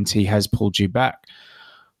 and he has pulled you back.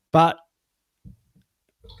 But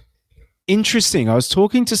interesting, I was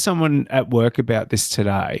talking to someone at work about this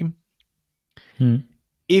today.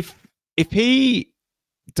 If he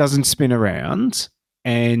doesn't spin around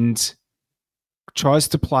and tries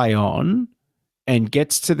to play on and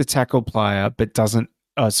gets to the tackle player but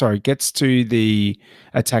gets to the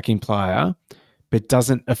attacking player but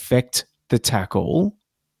doesn't affect the tackle,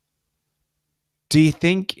 do you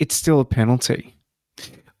think it's still a penalty?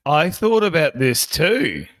 I thought about this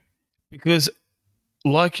too, because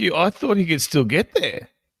like you, I thought he could still get there.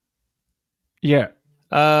 Yeah.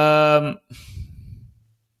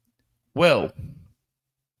 Well,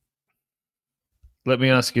 let me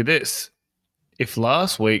ask you this. If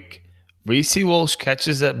last week Reece Walsh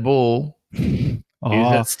catches that ball, is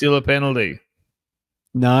that still a penalty?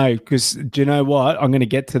 No, because do you know what? I'm going to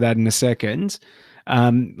get to that in a second.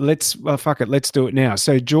 Let's do it now.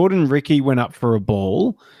 So Jordan Ricky went up for a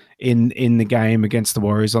ball in the game against the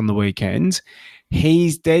Warriors on the weekend.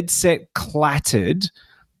 He's dead set clattered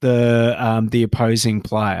the opposing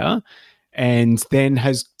player, and then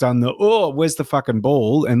has done where's the fucking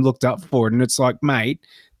ball, and looked up for it, and it's like, mate,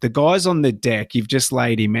 the guy's on the deck, you've just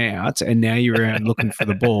laid him out, and now you're around looking for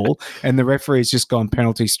the ball, and the referee's just gone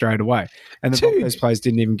penalty straight away. And the Broncos players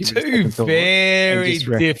didn't even give it a second thought. Very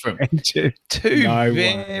different. Two No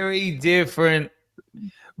very different.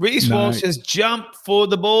 Reece Walsh has jumped for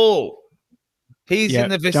the ball. He's in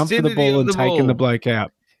the vicinity jumped for the ball and taken the bloke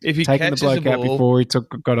out. If he taking the bloke out before he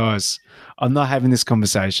got eyes. I'm not having this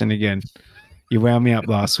conversation again. You wound me up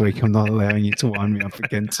last week. I'm not allowing you to wind me up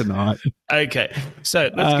again tonight. Okay, so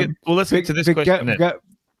let's get to this question.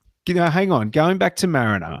 Hang on. Going back to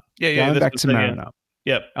Mariner. Going back to Mariner.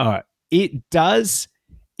 Yep. All right. It does.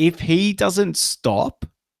 If he doesn't stop,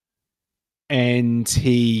 and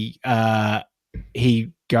he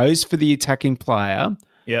goes for the attacking player.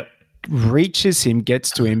 Yep. Reaches him, gets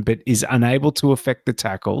to him, but is unable to effect the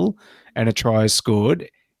tackle, and a try is scored.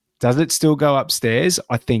 Does it still go upstairs?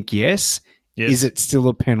 I think yes. Is it still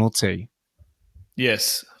a penalty?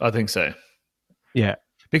 Yes, I think so. Yeah.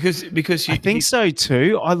 Because I think so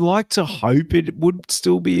too. I like to hope it would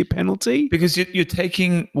still be a penalty. Because you're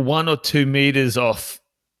taking 1 or 2 meters off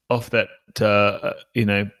that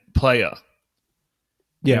player.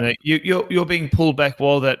 Yeah. You're being pulled back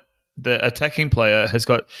while the attacking player has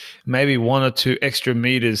got maybe 1 or 2 extra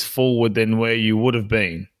meters forward than where you would have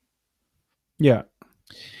been. Yeah.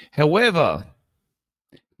 However,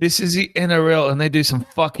 this is the NRL and they do some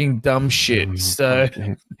fucking dumb shit. So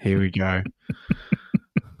here we go.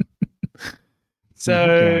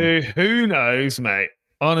 So who knows, mate?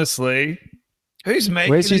 Honestly, who's making?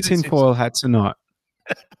 Where's your tinfoil hat tonight?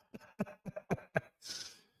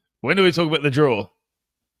 When do we talk about the draw?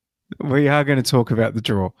 We are going to talk about the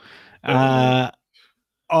draw. For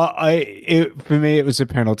me, it was a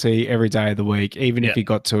penalty every day of the week. Even if he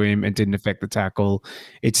got to him and didn't affect the tackle,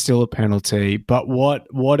 it's still a penalty. But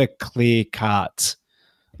what a clear cut!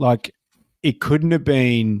 Like it couldn't have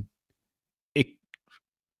been.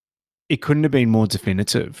 It couldn't have been more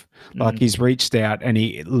definitive. Like he's reached out and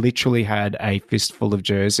he literally had a fistful of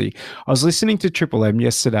jersey. I was listening to Triple M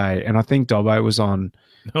yesterday, and I think Dobbo was on.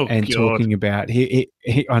 Talking about I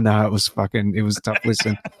know it was tough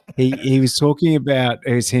listen. he was talking about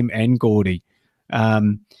it was him and Gordy.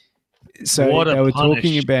 So they were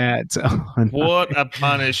talking about what a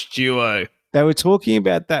punished duo. They were talking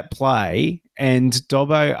about that play, and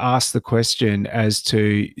Dobbo asked the question as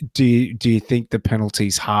to do you think the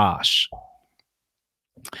penalty's harsh?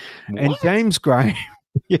 What? And James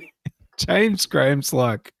Graham's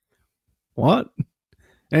like, what?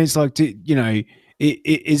 And he's like,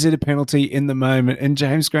 is it a penalty in the moment? And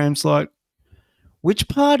James Graham's like, which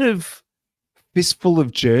part of fistful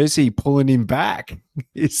of jersey pulling him back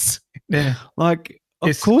is like,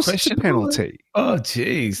 of course it's a penalty. Oh,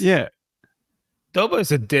 jeez. Yeah.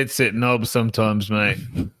 Dobbo's a dead set knob sometimes, mate.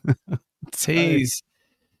 He's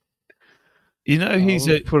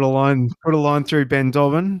put a line through Ben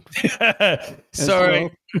Dobbin.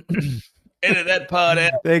 Sorry. Edit that part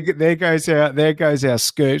out. There goes our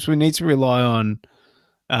scoops. We need to rely on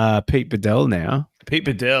Pete Bedell now. Pete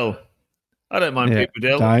Bedell. I don't mind Pete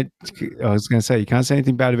Bedell. I was going to say, you can't say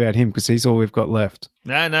anything bad about him because he's all we've got left.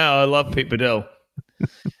 No, I love Pete Bedell.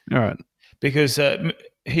 All right. Because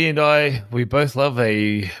he and we both love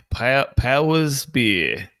a Powers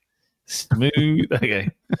beer. Smooth. Okay.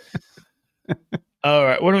 All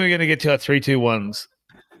right. When are we going to get to our 3, 2, 1s?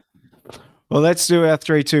 Well, let's do our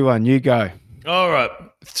 3, 2, 1. You go. All right.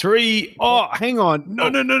 3. Oh, hang on.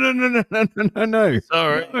 No.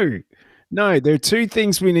 Sorry. No, there are 2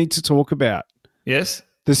 things we need to talk about. Yes?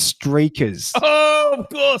 The streakers. Oh, of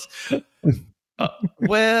course.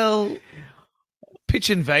 Well, pitch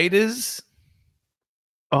invaders.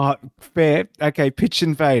 Oh, fair. Okay, pitch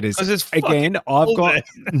invaders. Again, I've got...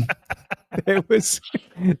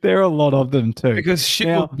 there are a lot of them too. Because shit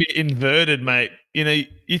will be inverted, mate.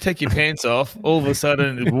 You take your pants off, all of a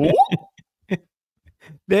sudden...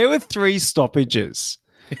 There were 3 stoppages.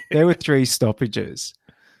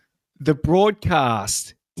 The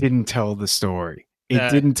broadcast didn't tell the story. It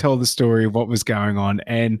didn't tell the story of what was going on.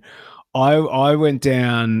 And I went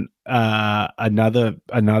down another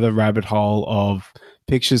rabbit hole of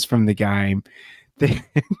pictures from the game.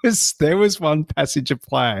 There was one passage of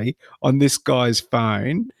play on this guy's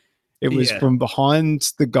phone. It was from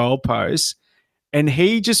behind the goalpost, and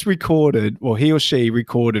he just recorded, or he or she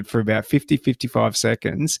recorded for about 55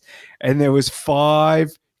 seconds, and there was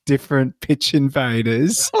 5 different pitch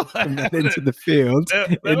invaders from that end of the field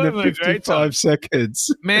in the 55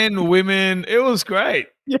 seconds. Men, women, it was great.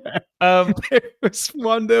 Yeah. There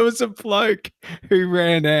was a bloke who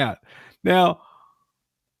ran out. Now,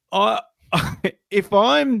 I if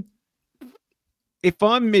I'm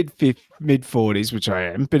mid 40s, which I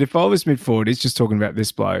am, but if I was mid 40s, just talking about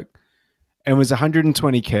this bloke, and was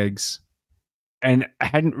 120 kegs, and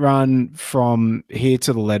hadn't run from here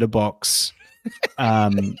to the letterbox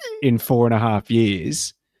in 4.5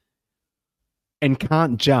 years, and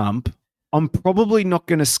can't jump, I'm probably not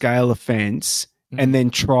going to scale a fence and then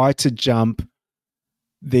try to jump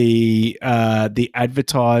the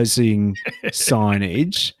advertising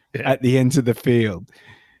signage at the end of the field,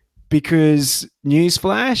 because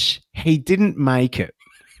newsflash, he didn't make it.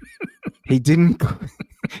 He didn't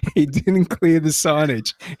clear the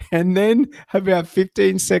signage. And then about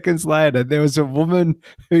 15 seconds later, there was a woman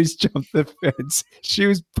who's jumped the fence. She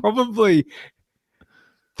was probably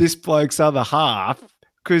this bloke's other half,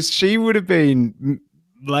 because she would have been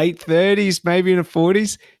late 30s, maybe in her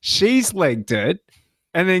 40s. She's legged it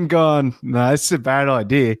and then gone, no, that's a bad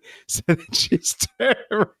idea. So then she's turned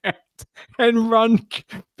around and run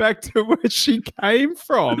back to where she came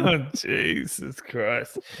from. Oh, Jesus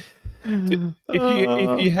Christ. If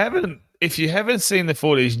you haven't seen the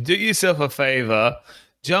footage, do yourself a favor,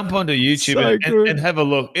 jump onto YouTube and have a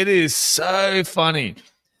look. It is so funny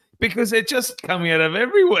because they're just coming out of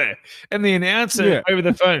everywhere. And the announcer over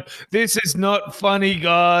the phone, this is not funny,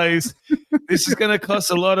 guys. This is going to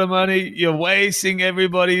cost a lot of money. You're wasting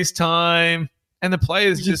everybody's time. And the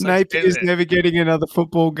players just Napier's never getting another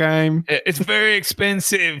football game. It's very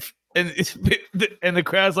expensive. And the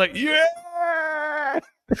crowd's like, yeah.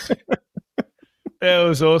 It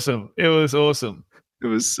was awesome. It was awesome. It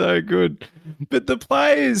was so good. But the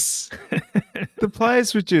players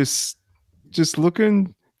were just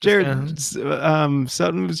looking. Jared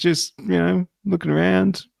Sutton was just, looking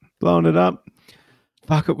around, blowing it up.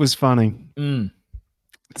 Fuck, it was funny.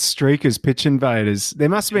 Streakers, pitch invaders. There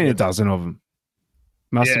must have been a dozen of them.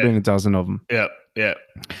 Have been a dozen of them. Yeah. It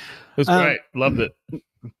was great. Loved it.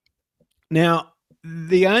 Now,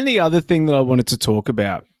 the only other thing that I wanted to talk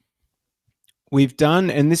about, we've done,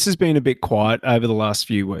 and this has been a bit quiet over the last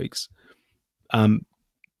few weeks,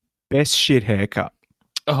 best shit haircut.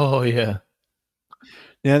 Oh, yeah.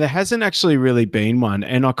 Now, there hasn't actually really been one,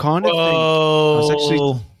 and I kind of think I was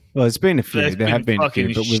actually... Well, it's been a few. There have been a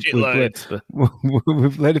few, but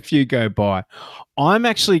we've let a few go by. I'm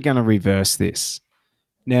actually going to reverse this.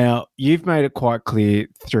 Now, you've made it quite clear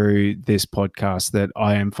through this podcast that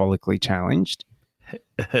I am follically challenged.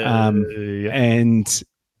 And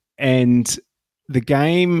the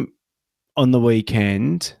game on the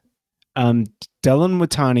weekend, Dylan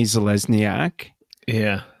Watani-Zalesniak.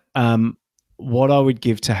 Yeah. What I would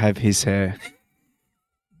give to have his hair.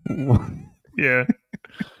 Yeah.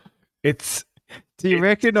 Do you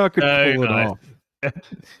reckon I could pull it off?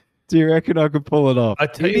 Do you reckon I could pull it off? I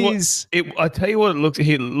tell you what it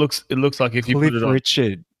looks like if you Cliff put it on.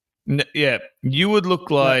 Richard. Yeah, you would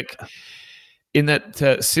look like in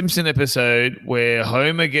that Simpson episode where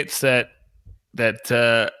Homer gets that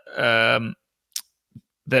hair,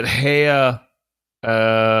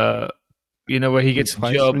 where he gets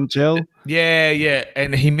a job. Gel? Yeah,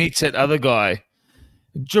 and he meets that other guy.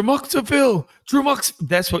 Dramoxaville.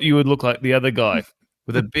 That's what you would look like, the other guy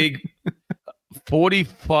with a big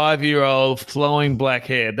 45-year-old flowing black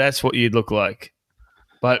hair. That's what you'd look like.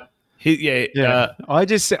 But I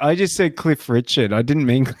just said Cliff Richard. I didn't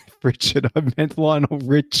mean Cliff Richard. I meant Lionel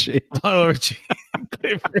Richie. Cliff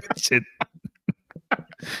Richard.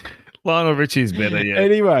 Lionel Richie's better, yeah.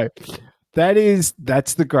 Anyway,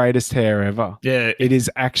 that's the greatest hair ever. Yeah. It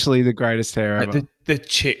is actually the greatest hair ever. The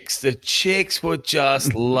chicks would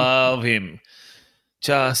just love him.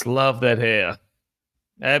 Just love that hair.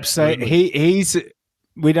 Absolutely. So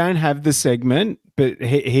we don't have the segment, but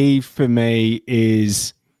he for me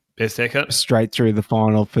is best haircut? Straight through the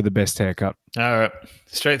final for the best haircut. All right.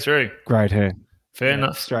 Straight through. Great hair. Fair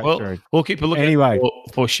enough. Straight through. We'll keep a look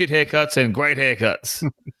for shit haircuts and great haircuts.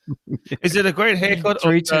 Is it a great haircut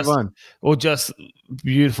 3, 2, 1. or just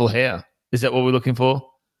beautiful hair? Is that what we're looking for?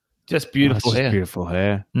 Just beautiful hair. Beautiful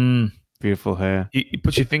hair. Beautiful hair. You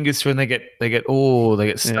put your fingers through and they get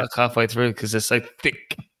stuck halfway through because they're so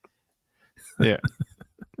thick. Yeah.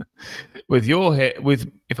 With your hair,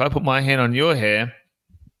 if I put my hand on your hair,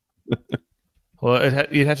 well,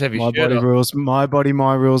 you'd have to have your shirt off. Rules. My body,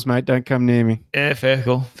 my rules, mate. Don't come near me. Yeah, fair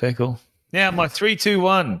call. Now, my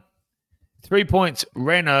 3-2-1. 3 points,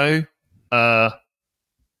 Renault.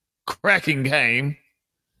 Cracking game.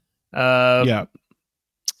 2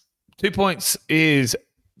 points is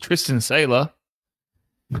Tristan Saylor.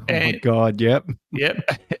 My God, yep.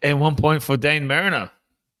 Yep. And 1 point for Dane Mariner.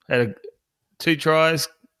 Had 2 tries.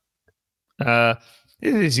 This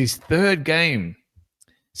is his third game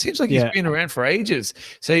Seems like he's been around for ages.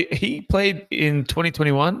 So he played in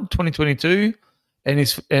 2021, 2022, and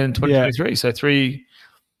 2023. Yeah. So three.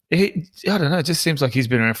 I don't know. It just seems like he's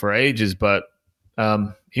been around for ages, but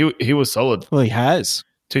he was solid. Well, he has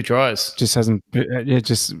 2 tries. Just hasn't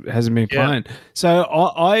been playing. So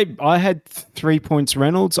I had 3 points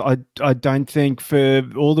Reynolds. I don't think, for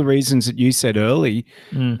all the reasons that you said early,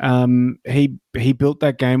 he built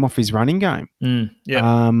that game off his running game.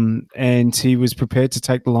 And he was prepared to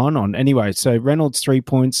take the line on. Anyway, so Reynolds 3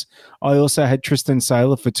 points. I also had Tristan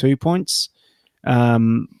Saylor for 2 points.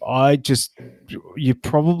 You're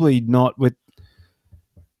probably not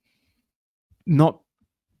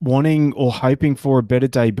wanting or hoping for a better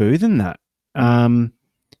debut than that.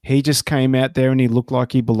 He just came out there and he looked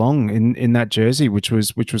like he belonged in that jersey, which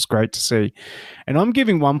was great to see. And I'm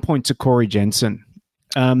giving 1 point to Corey Jensen.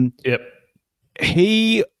 It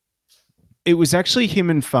was actually him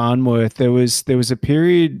and Farnworth. There was a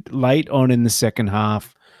period late on in the second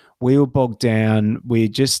half. We were bogged down. We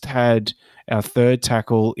just had our third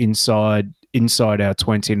tackle inside our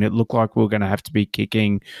 20, and it looked like we were going to have to be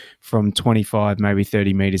kicking from 25, maybe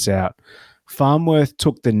 30 metres out. Farnworth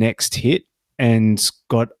took the next hit and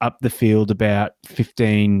got up the field about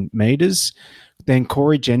 15 metres. Then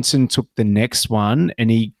Corey Jensen took the next one,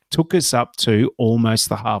 and he took us up to almost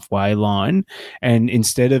the halfway line. And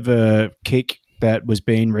instead of a kick that was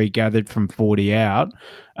being regathered from 40 out,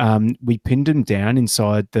 we pinned him down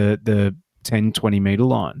inside the 10, 20 metre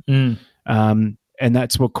line. And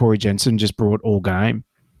that's what Corey Jensen just brought all game.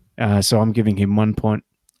 So I'm giving him 1 point.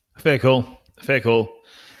 Fair call.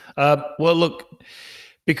 Well, look,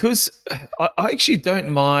 because I actually don't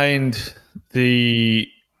mind during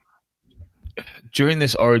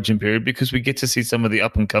this origin period, because we get to see some of the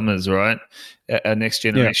up-and-comers, right? Our next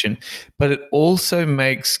generation. Yeah. But it also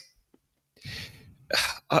makes,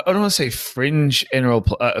 I don't want to say fringe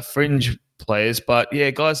players, but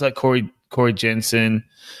yeah, guys like Corey Jensen,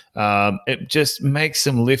 it just makes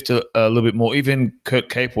them lift a little bit more. Even Kurt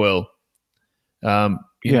Capewell,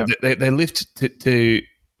 they lift to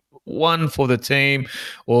one for the team,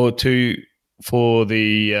 or two for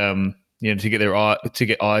the to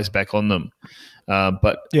get eyes back on them.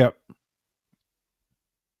 But yeah.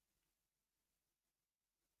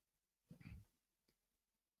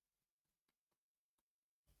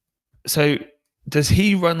 So does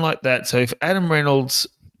he run like that? So if Adam Reynolds,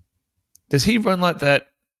 does he run like that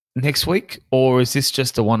next week, or is this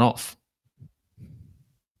just a one-off?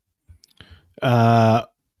 I'd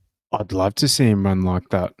love to see him run like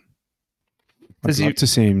that. I'd love to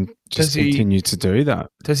see him just continue to do that.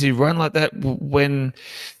 Does he run like that when?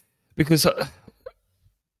 Because I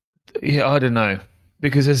don't know.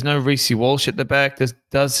 Because there's no Reece Walsh at the back.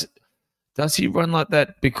 Does he run like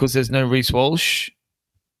that because there's no Reece Walsh?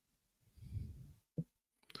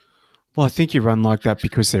 Well, I think you run like that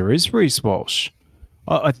because there is Reece Walsh.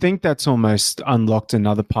 I think that's almost unlocked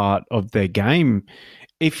another part of their game.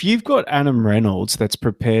 If you've got Adam Reynolds that's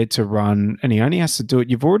prepared to run, and he only has to do it,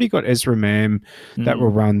 you've already got Ezra Mam that will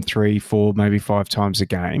run 3, 4, maybe 5 times a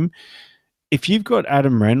game. If you've got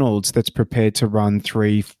Adam Reynolds that's prepared to run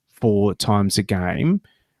 3, 4 times a game,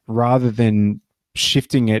 rather than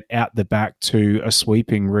shifting it out the back to a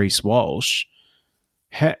sweeping Reece Walsh,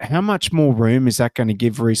 how much more room is that going to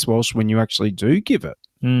give Reece Walsh when you actually do give it?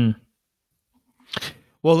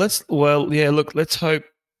 Well, let's hope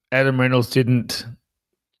Adam Reynolds didn't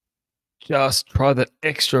just try that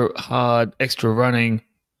extra running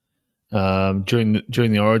during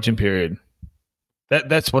the origin period.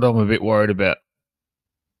 That's what I'm a bit worried about.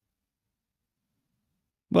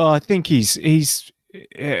 Well, I think he's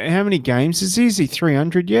how many games is he? Is he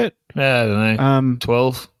 300 yet? I don't know.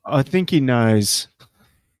 12. I think he knows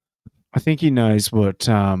what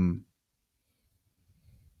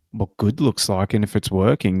good looks like, and if it's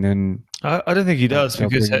working, then I don't think he does,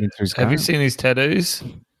 because have you seen his tattoos?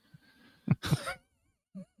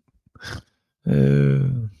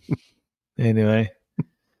 Anyway,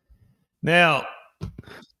 now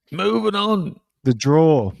moving on. The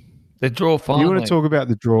draw finally. You want to talk about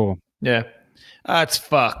the draw? Yeah. It's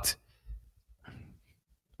fucked.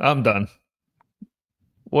 I'm done.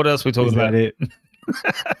 What else are we talking about? Is that it?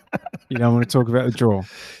 You don't want to talk about the draw?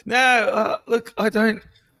 No, look, I don't.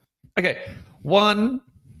 Okay, one,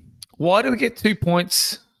 why do we get 2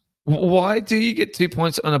 points? Why do you get 2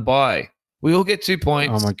 points on a bye? We all get 2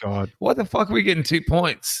 points. Oh, my God. Why the fuck are we getting 2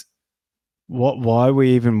 points? Why are we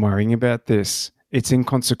even worrying about this? It's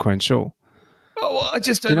inconsequential. Oh, well, I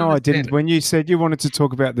just don't understand. I didn't. When you said you wanted to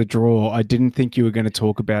talk about the draw, I didn't think you were going to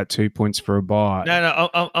talk about 2 points for a bye. No,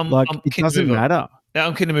 it doesn't matter. Now,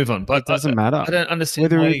 I'm going to move on, but It doesn't matter. I don't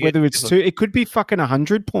understand whether it's 2. It could be fucking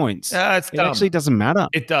 100 points. It's it dumb. actually doesn't matter.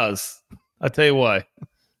 It does. I'll tell you why.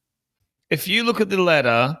 If you look at the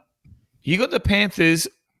ladder, you got the Panthers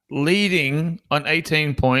leading on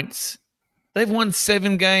 18 points. They've won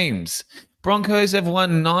 7 games. Broncos have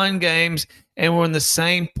won 9 games, and we're on the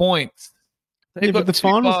same points. But the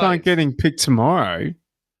finals aren't getting picked tomorrow.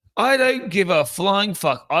 I don't give a flying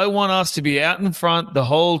fuck. I want us to be out in front the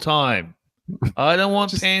whole time. I don't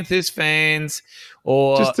want Panthers fans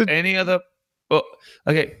or any other. Oh,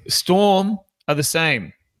 okay, Storm are the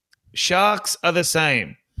same. Sharks are the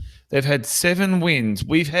same. They've had 7 wins.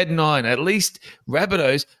 We've had 9. At least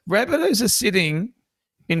Rabbitohs. Rabbitohs are sitting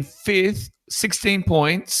in 5th, 16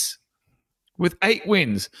 points with 8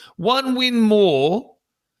 wins. 1 win more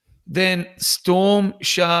than Storm,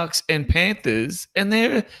 Sharks, and Panthers, and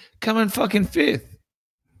they're coming fucking 5th.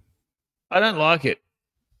 I don't like it.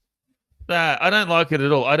 I don't like it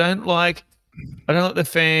at all. I don't like the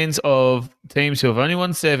fans of teams who have only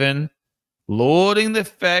won 7 lauding the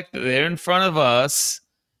fact that they're in front of us.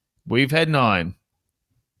 We've had 9.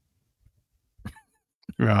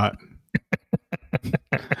 Right.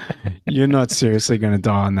 You're not seriously going to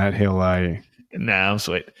die on that hill, are you? No, I'm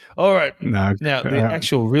sweet. All right. No. Now, the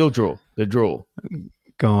actual real draw, the draw.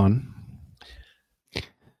 Go on.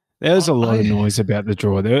 There was a lot of noise about the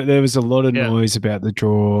draw. There was a lot of noise about the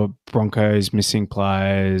draw. Broncos missing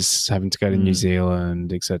players, having to go to New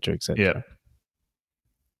Zealand, etc., etc. Yeah.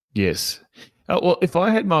 Yes. Well, if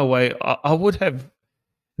I had my way, I would have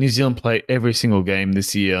New Zealand play every single game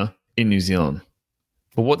this year in New Zealand.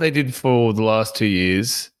 But what they did for the last 2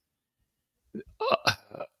 years,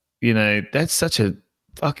 that's such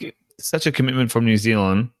a commitment from New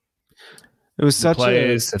Zealand. It was such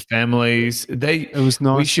players, the families. It was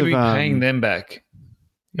nice. We should be paying them back.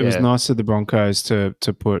 It was nice of the Broncos to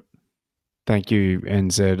put "Thank you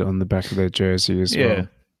NZ" on the back of their jersey as well. Yeah,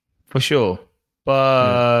 for sure.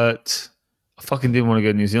 But I fucking didn't want to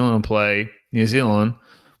go to New Zealand and play New Zealand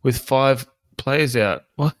with 5 players out.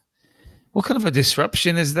 What kind of a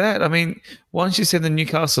disruption is that? I mean, why don't you send the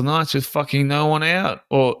Newcastle Knights with fucking no one out?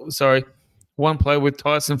 Or, sorry, 1 player with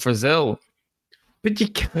Tyson Frizzell. But you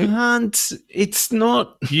can't. It's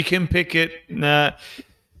not. You can pick it. Nah.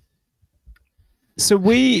 So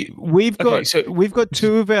we've got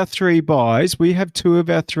 2 of our 3 buys. We have 2 of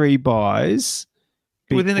our 3 buys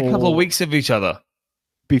within a couple of weeks of each other.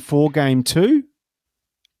 Before game 2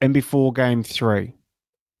 and before game 3.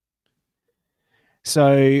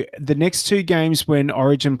 So the next 2 games when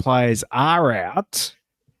Origin players are out,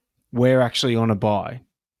 we're actually on a bye.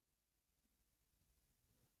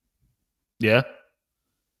 Yeah.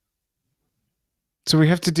 So we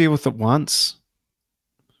have to deal with it once.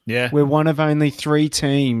 Yeah. We're one of only 3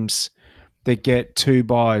 teams that get 2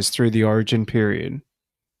 buys through the Origin period.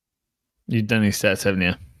 You've done these stats, haven't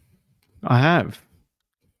you? I have.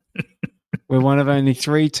 We're one of only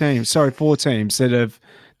 4 teams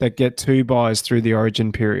that get 2 buys through the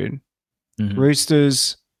Origin period. Mm-hmm.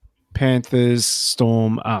 Roosters, Panthers,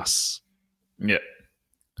 Storm, us. Yeah.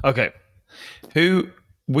 Okay.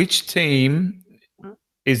 Which team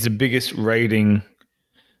is the biggest rating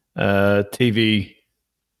TV?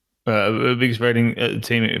 Biggest rating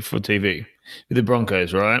team for TV? The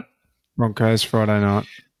Broncos, right? Broncos Friday night.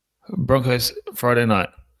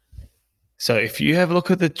 So if you have a look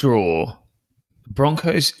at the draw,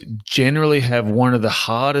 Broncos generally have one of the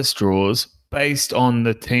hardest draws based on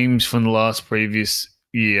the teams from the last previous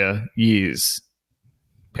years.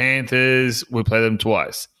 Panthers, we play them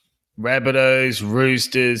twice. Rabbitohs,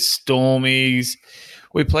 Roosters, Stormies.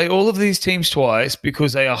 We play all of these teams twice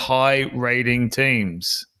because they are high-rating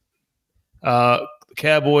teams.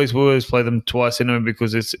 Cowboys, we always play them twice anyway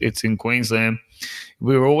because it's in Queensland.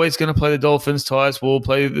 We're always going to play the Dolphins twice. We'll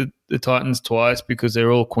play the Titans twice because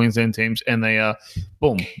they're all Queensland teams and they are,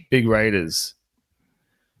 big Raiders.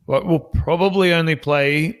 We'll probably only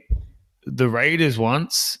play the Raiders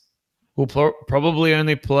once. We'll probably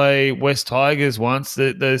only play West Tigers once.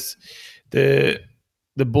 There's the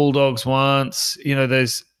Bulldogs once.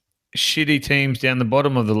 There's shitty teams down the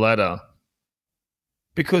bottom of the ladder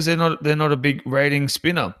because they're not a big rating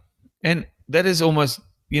spinner, and that is almost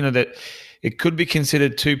that it could be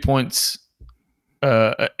considered 2 points,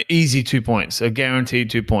 easy 2 points, a guaranteed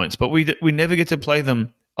 2 points, but we never get to play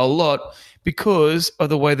them a lot because of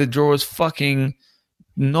the way the draw is fucking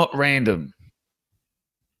not random.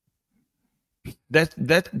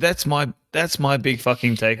 That's my big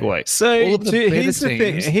fucking takeaway. So here's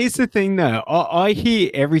the thing though. I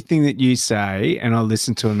hear everything that you say and I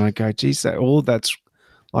listen to it and I go, geez, that's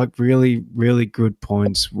Like really, really good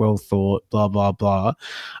points, well thought, blah, blah, blah.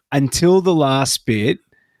 Until the last bit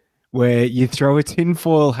where you throw a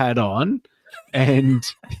tinfoil hat on and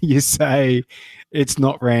you say it's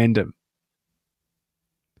not random.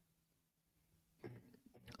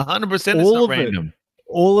 100% it's not random.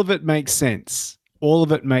 All of it makes sense. All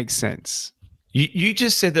of it makes sense. You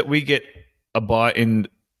just said that we get a bye in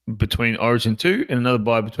between Origin 2 and another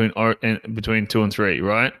bye between 2 and 3,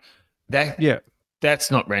 right?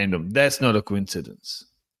 That's not random. That's not a coincidence.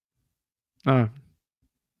 Oh.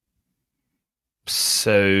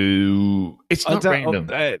 So it's not random.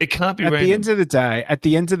 It can't be random. At the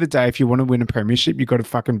end of the day, if you want to win a premiership, you've got to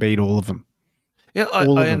fucking beat all of them. Yeah,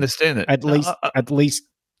 I understand that. At least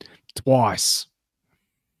twice.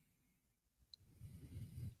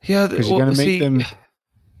 Yeah, because you're going to meet them.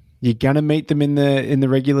 You're going to meet them in the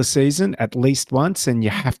regular season at least once, and you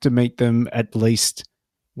have to meet them at least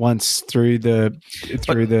once through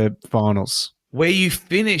the finals. Where you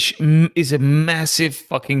finish is a massive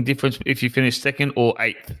fucking difference if you finish second or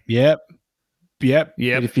eighth. Yep. But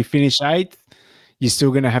if you finish eighth, you're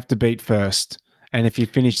still going to have to beat first. And if you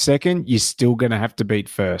finish second, you're still going to have to beat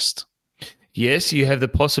first. Yes, you have the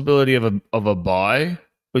possibility of a bye,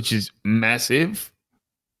 which is massive.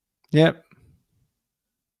 Yep.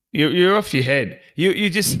 You're off your head. You're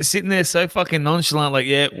just sitting there so fucking nonchalant, like,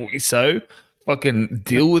 yeah, so fucking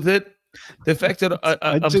deal with it. The fact that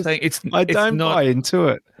I'm saying I don't buy into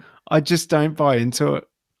it. I just don't buy into it.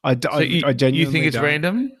 I genuinely you think it's don't.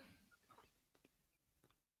 random?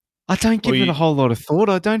 I don't give it a whole lot of thought.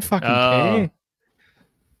 I don't fucking care.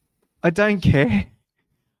 I don't care.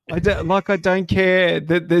 I don't care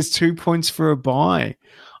that there's 2 points for a bye.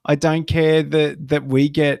 I don't care that we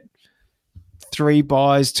get 3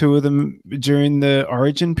 buys, 2 of them during the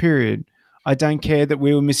Origin period. I don't care that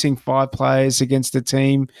we were missing 5 players against a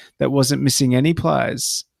team that wasn't missing any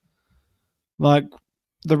players. Like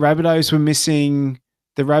the Rabbitohs were missing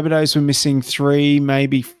 3,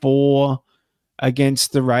 maybe 4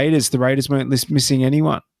 against the Raiders. The Raiders weren't missing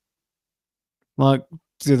anyone. Like,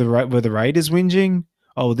 were the Raiders whinging?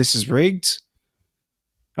 Oh, this is rigged.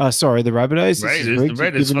 Oh, sorry, the Rabbitohs. The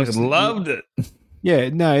Raiders fucking loved it. Yeah,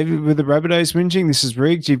 no, with the Rabbitohs whinging, this is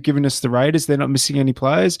rigged. You've given us the Raiders. They're not missing any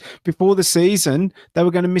players. Before the season, they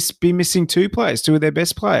were going to be missing 2 players, 2 of their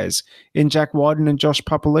best players, in Jack Wyden and Josh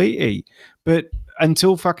Papali'i. But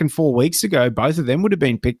until fucking 4 weeks ago, both of them would have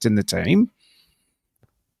been picked in the team.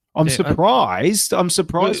 I'm surprised. I'm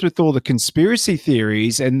surprised with all the conspiracy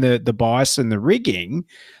theories and the bias and the rigging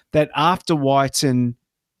that after Whiten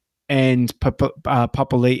and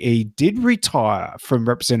Papali'i did retire from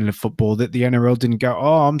representative football, that the NRL didn't go,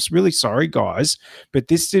 oh, I'm really sorry, guys, but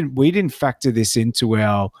we didn't factor this into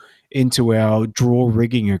our draw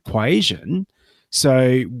rigging equation.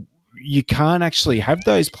 So you can't actually have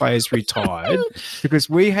those players retired because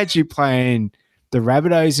we had you playing the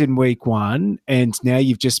Rabbitohs in week 1, and now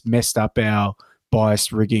you've just messed up our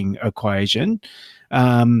biased rigging equation.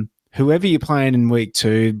 Whoever you're playing in week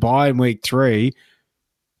 2, bye in week 3,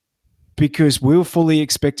 because we were fully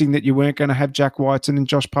expecting that you weren't going to have Jack Wyten and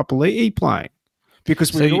Josh Papali'i playing,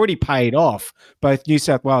 because we'd already paid off both New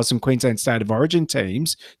South Wales and Queensland State of Origin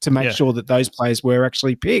teams to make sure that those players were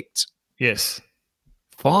actually picked. Yes.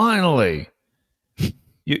 Finally.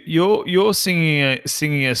 You're singing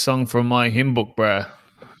a song from my hymn book, bruh.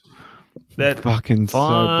 That fucking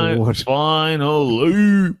so bored.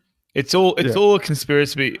 Finally, it's all a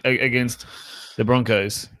conspiracy against the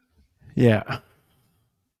Broncos. Yeah,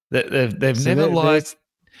 they've never liked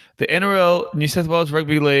the NRL, New South Wales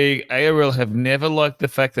Rugby League, ARL have never liked the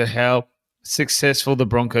fact that how successful the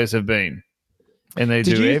Broncos have been, and they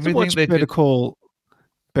do everything. Watch they Better Call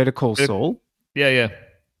Saul? Yeah.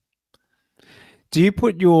 Do you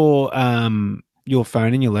put your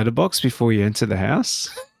phone in your letterbox before you enter the house?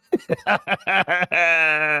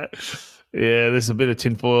 Yeah, there's a bit of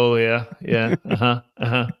tinfoil here. Yeah.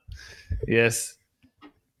 Yes.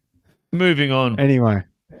 Moving on. Anyway,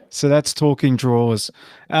 so that's talking draws.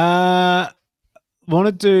 Want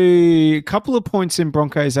to do a couple of points in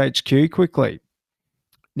Broncos HQ quickly.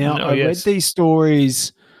 Now, I read these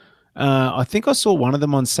stories. I think I saw one of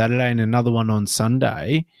them on Saturday and another one on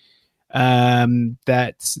Sunday.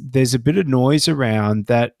 That there's a bit of noise around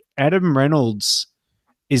that Adam Reynolds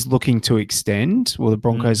is looking to extend. Well, the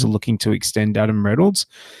Broncos are looking to extend Adam Reynolds,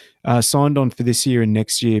 signed on for this year and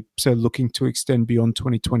next year, so looking to extend beyond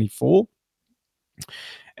 2024.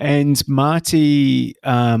 And Marty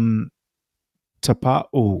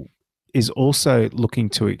Tapa'u is also looking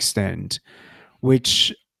to extend,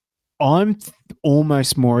 which I'm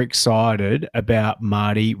almost more excited about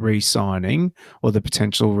Marty re-signing or the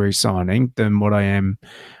potential re-signing than what I am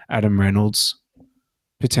Adam Reynolds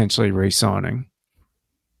potentially re-signing.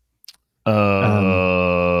 What?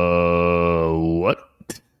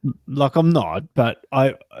 Like I'm not, but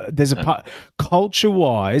there's a part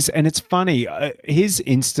culture-wise, and it's funny. His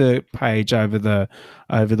Insta page over the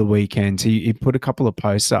weekend, he put a couple of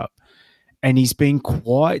posts up, and he's been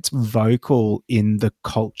quite vocal in the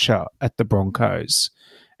culture at the Broncos,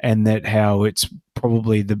 and that how it's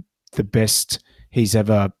probably the best he's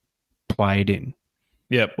ever played in.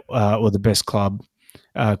 Yep. Or the best club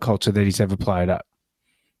culture that he's ever played at,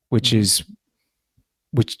 which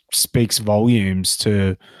speaks volumes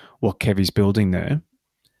to what Kevy's building there.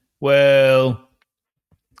 Well,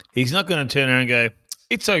 he's not going to turn around and go,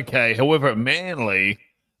 it's okay. However, at Manly,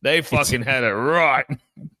 they fucking had it right.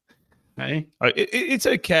 Hey? It's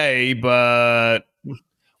okay, but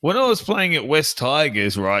when I was playing at West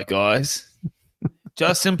Tigers, right, guys,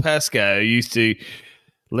 Justin Pascoe used to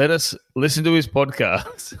let us listen to his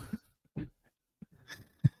podcast.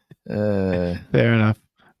 Fair enough.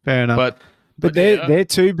 But yeah. they're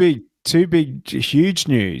too big, huge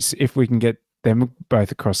news if we can get them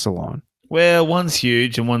both across the line. Well, one's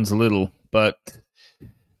huge and one's little, but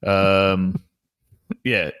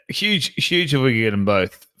yeah, huge if we can get them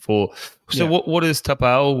both. What is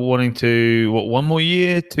Tapau wanting to? What, 1 more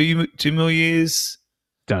year? 2 more years?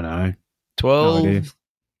 Don't know. 12. No,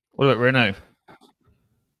 what about Renault?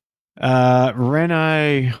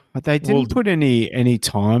 Renault, they didn't put any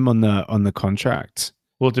time on the contract.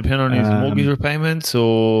 Will it depend on his mortgage repayments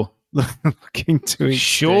or looking to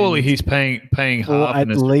surely he's paying half in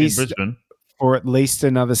Brisbane for at least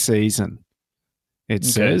another season. It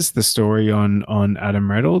says the story on Adam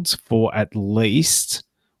Reynolds for at least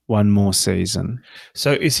one more season.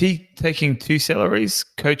 So is he taking 2 salaries,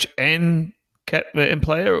 coach and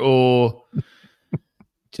player, or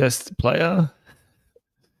just player?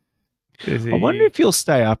 I wonder if he'll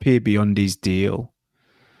stay up here beyond his deal.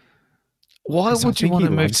 Why would you want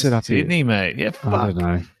to move to Sydney, mate? Yeah, fuck. I don't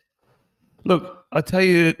know. Look, I tell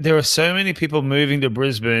you, there are so many people moving to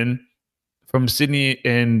Brisbane from Sydney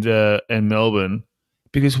and Melbourne,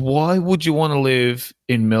 because why would you want to live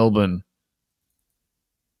in Melbourne?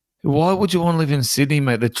 Why would you want to live in Sydney,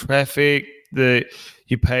 mate? The traffic,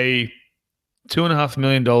 you pay $2.5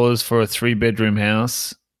 million for a 3-bedroom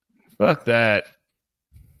house. Fuck that.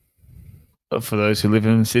 But for those who live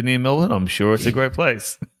in Sydney and Melbourne, I'm sure it's a great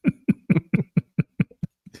place.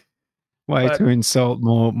 Way to insult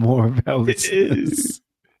more of our listeners.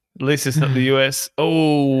 At least it's not the US.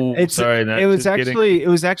 Oh, sorry. No, it was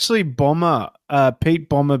actually Bomber, Pete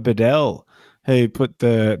Bomber Bedell, who put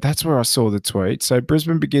that's where I saw the tweet. So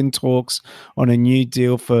Brisbane begin talks on a new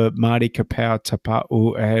deal for Marty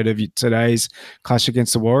Tapau ahead of today's clash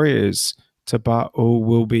against the Warriors. Tapau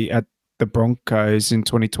will be at the Broncos in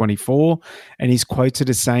 2024, and he's quoted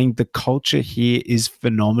as saying the culture here is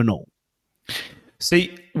phenomenal.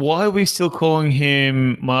 See, why are we still calling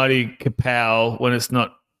him Marty Tapau when it's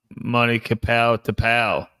not Marty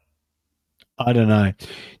Tapau? I don't know.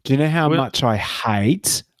 Do you know how much I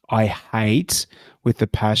hate with the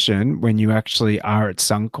passion when you actually are at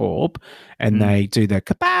Suncorp and they do the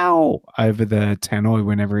kapow over the tannoy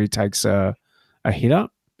whenever he takes a hitter?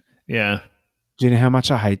 Yeah. Do you know how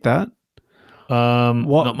much I hate that?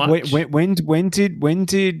 Not much. When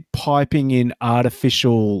did piping in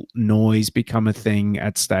artificial noise become a thing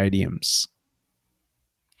at stadiums?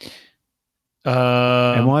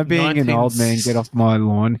 Am I being an old man? Get off my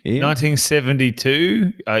lawn here.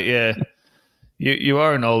 1972. Yeah, you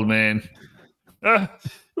are an old man. I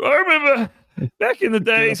remember back in the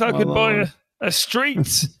days I could buy a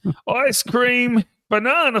Streets ice cream,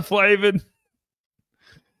 banana flavored.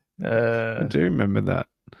 I do remember that.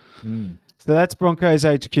 So that's Broncos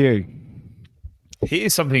HQ.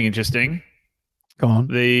 Here's something interesting. Go on.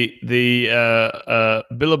 The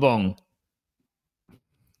Billabong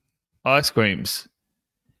ice creams,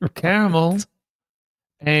 caramel,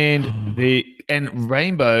 and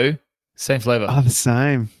rainbow, same flavor. Oh, the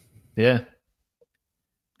same. Yeah.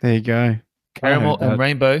 There you go. Caramel and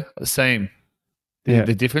rainbow, the same. Yeah.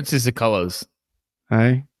 The difference is the colors.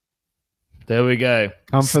 Hey. There we go.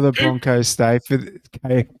 Come for the Broncos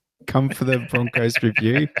come for the Broncos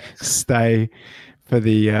review. Stay for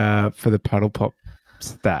the paddle pop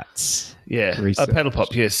stats. Yeah, a paddle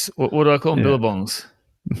pop. Yes. What do I call them? Billabongs.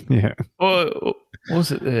 Yeah. What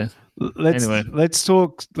was it there? Let's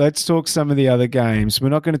talk some of the other games. We're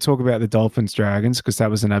not going to talk about the Dolphins Dragons because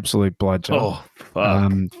that was an absolute bludgeon. Oh,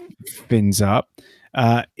 fuck. Fins up.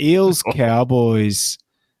 Eels Cowboys.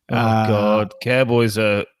 Oh God, Cowboys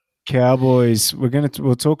are Cowboys.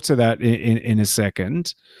 We'll talk to that in a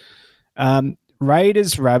second.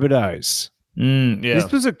 Raiders Rabbitohs. Yeah,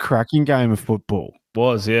 This was a cracking game of football.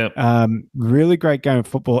 Yeah. Really great game of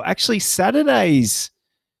football. Actually, Saturday's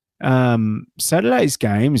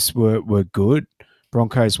games were good.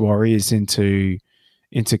 Broncos Warriors into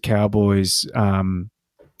Cowboys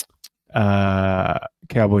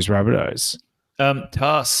Cowboys Rabbitohs.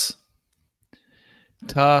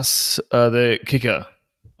 Tass, the kicker.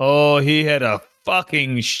 Oh, he had a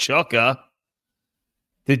fucking shocker.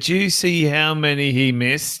 Did you see how many he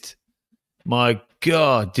missed? My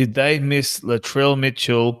God, did they miss Latrell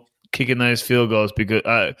Mitchell kicking those field goals because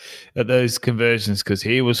at those conversions? Because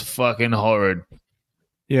he was fucking horrid.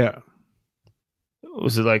 Yeah.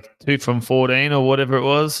 Was it like 2 from 14 or whatever it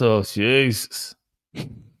was? Oh, Jesus.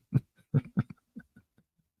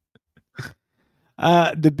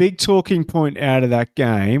 The big talking point out of that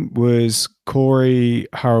game was Corey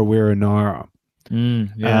Harawira-Naera.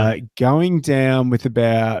 Going down with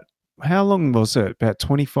about, how long was it? About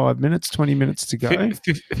 25 minutes, 20 minutes to go?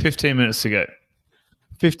 15 minutes to go.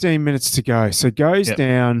 15 minutes to go. So goes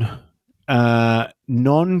down,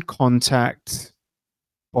 non-contact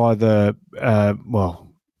by the,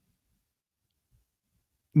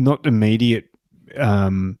 not immediately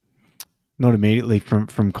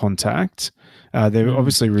from contact. They're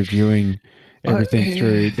obviously reviewing everything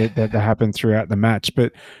through that happened throughout the match,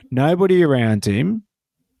 but nobody around him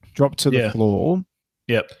dropped to the floor.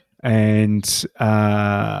 Yep. And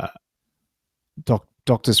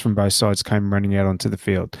doctors from both sides came running out onto the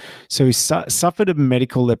field. So he suffered a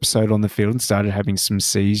medical episode on the field and started having some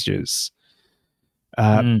seizures.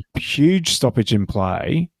 Huge stoppage in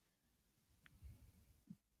play.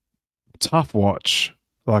 Tough watch.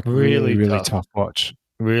 Like really tough watch.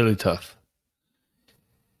 Really tough.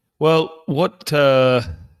 Well, what?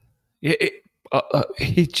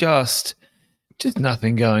 He just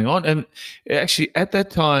nothing going on, and actually at that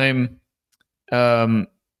time,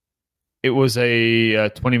 it was a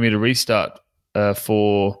 20-meter restart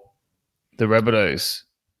for the Rabbitohs.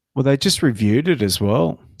 Well, they just reviewed it as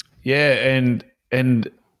well. Yeah,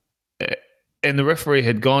 and the referee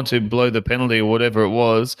had gone to blow the penalty or whatever it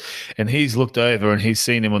was, and he's looked over and he's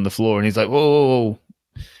seen him on the floor, and he's like, whoa.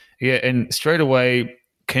 Yeah, and straight away,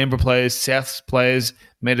 Canberra players, South players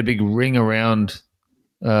made a big ring around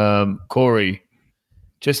Corey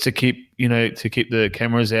just to keep the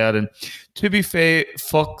cameras out. And to be fair,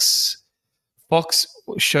 Fox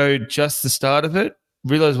showed just the start of it,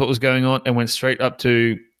 realized what was going on, and went straight up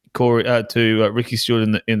to Corey Ricky Stewart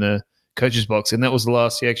in the coach's box, and that was the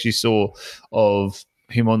last he actually saw of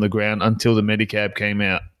him on the ground until the Medicab came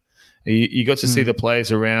out. You got to see the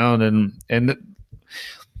players around, and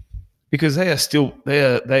because they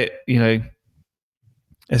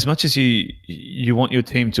as much as you want your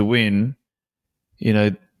team to win,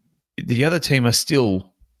 the other team are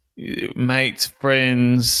still mates,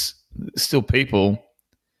 friends, still people.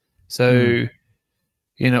 So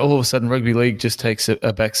all of a sudden rugby league just takes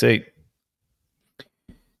a back seat.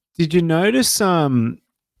 Did you notice obviously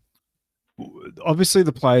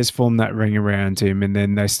the players formed that ring around him, and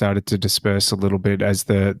then they started to disperse a little bit as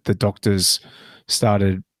the doctors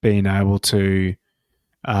started being able to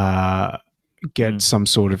get some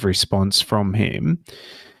sort of response from him.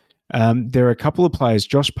 There are a couple of players.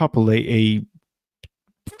 Josh Papali'i,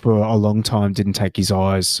 for a long time, didn't take his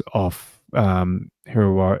eyes off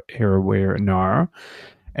Harawira-Naera,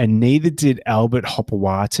 and neither did Albert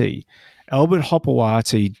Hopewati. Albert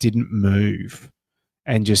Hopewati didn't move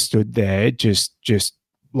and just stood there, just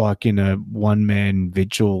like in a one-man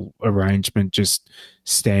vigil arrangement, just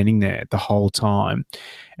standing there the whole time.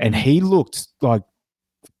 And he looked like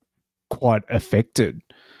quite affected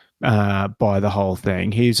by the whole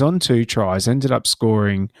thing. He was on 2 tries, ended up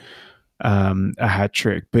scoring a hat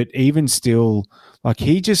trick, but even still, like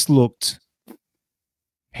he looked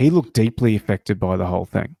deeply affected by the whole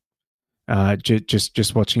thing.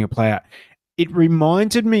 Just watching it play out. It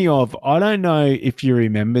reminded me of, I don't know if you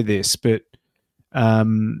remember this, but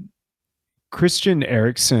Christian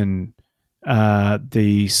Eriksen,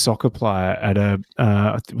 the soccer player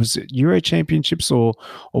at was it Euro Championships or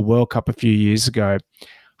World Cup a few years ago,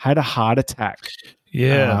 had a heart attack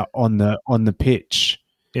on the pitch.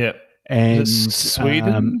 Yeah. And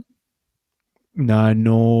Sweden? No,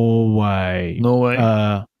 Norway.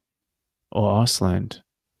 Or Iceland.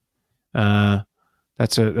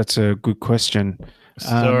 That's a good question.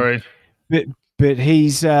 Sorry. But he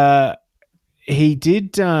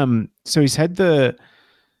did so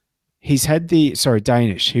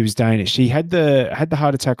Danish. He was Danish. He had the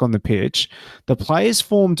heart attack on the pitch. The players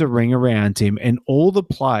formed a ring around him, and all the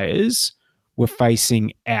players were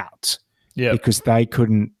facing out Yeah. because they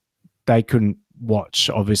couldn't watch.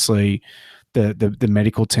 Obviously, the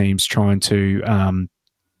medical teams trying to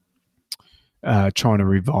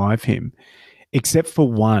revive him, except for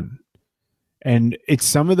one. And it's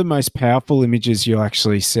some of the most powerful images you'll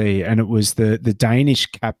actually see. And it was the Danish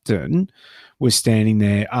captain was standing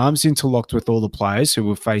there, arms interlocked with all the players who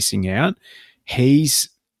were facing out. He's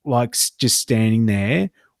like just standing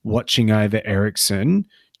there watching over Ericsson,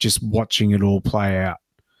 just watching it all play out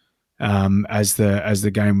as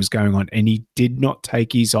the game was going on. And he did not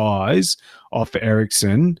take his eyes off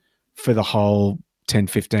Ericsson for the whole 10,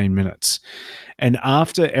 15 minutes. And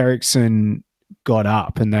after Ericsson got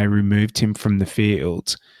up and they removed him from the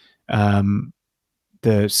field,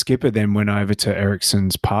 the skipper then went over to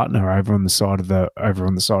Ericsson's partner over on the side of the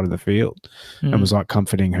field and was like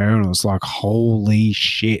comforting her, and it was like, holy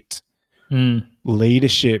shit.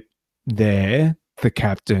 Leadership there, the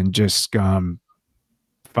captain just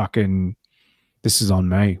fucking, this is on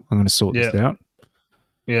me. I'm going to sort this out.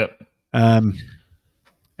 Yeah.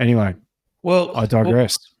 Anyway, well, I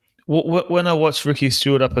digress. When I watched Ricky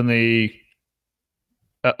Stewart up in the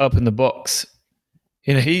box,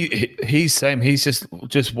 you know, he's same. He's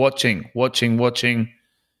just watching,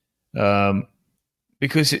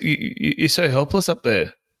 because you're so helpless up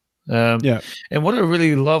there. And what I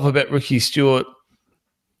really love about Ricky Stewart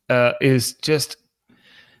is just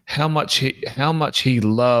how much he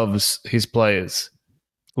loves his players.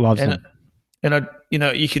 Loves them. And I, you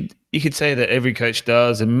know, you could say that every coach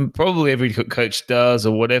does, and probably every coach does,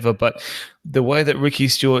 or whatever. But the way that Ricky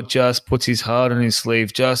Stewart just puts his heart on his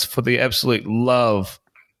sleeve, just for the absolute love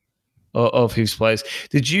of his players.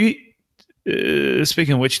 Did you?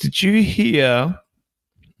 Speaking of which, did you hear?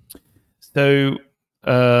 So,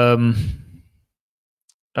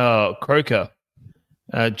 Croker,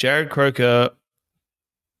 Jared Croker,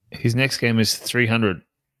 his next game is 300.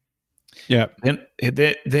 Yeah, and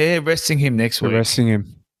they're resting him next week. Resting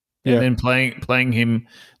him, and then playing him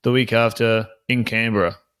the week after in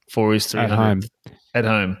Canberra for his 300 at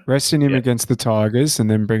home. Resting him against the Tigers and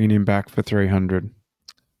then bringing him back for 300.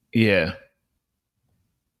 Yeah,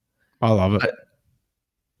 I love it.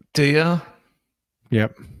 Do you?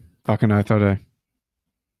 Yep, fucking oath I do.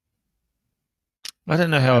 I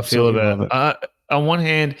don't know how I feel about it. On one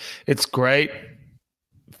hand, it's great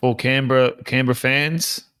for Canberra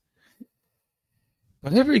fans.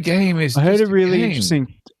 But every game is. I heard a really interesting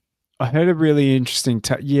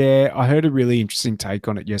take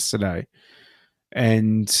on it yesterday,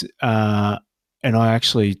 and I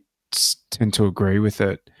actually tend to agree with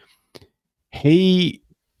it. He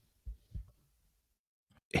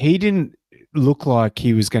didn't look like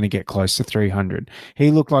he was going to get close to 300. He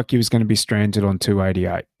looked like he was going to be stranded on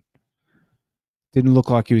 288. Didn't look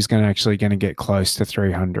like he was going to get close to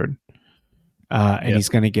 300, and he's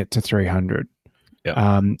going to get to 300. Yep.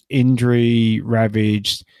 Injury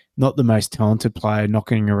ravaged, not the most talented player,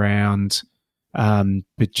 knocking around,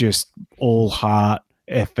 but just all heart,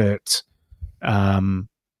 effort. And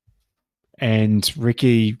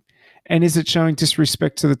Ricky, and is it showing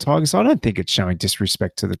disrespect to the Tigers? I don't think it's showing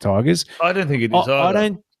disrespect to the Tigers. I don't think it is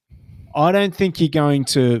either. I don't think you're going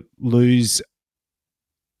to lose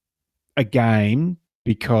a game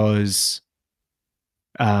because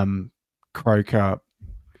Croker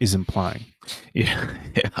isn't playing. Yeah.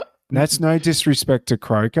 That's no disrespect to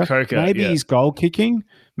Croker. Maybe he's goal kicking.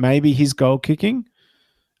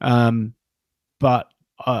 But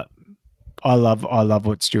I love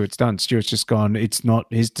what Stewart's done. Stewart's just gone, it's not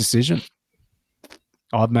his decision.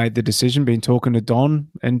 I've made the decision, been talking to Don,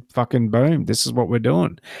 and fucking boom, this is what we're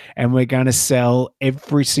doing. And we're going to sell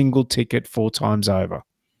every single ticket 4 times over.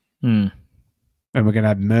 And we're going to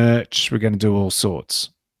have merch. We're going to do all sorts.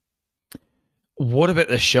 What about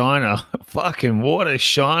the shiner? Fucking what a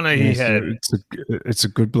shiner he had! It's a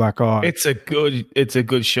good black eye. It's a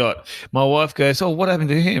good shot. My wife goes, "Oh, what happened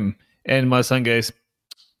to him?" And my son goes,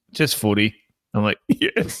 "Just footy." I'm like,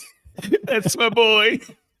 "Yes, that's my boy."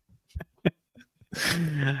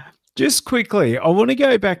 Just quickly, I want to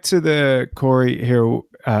go back to the Corey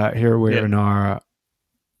Hirawira-Nara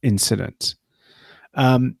incident,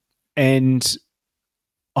 and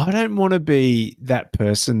I don't want to be that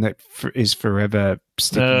person that is forever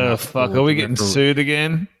sticking up. Fuck, are we getting sued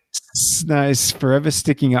again? No, it's forever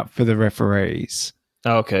sticking up for the referees.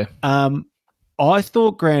 Oh, okay. I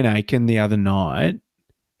thought Grant Aiken the other night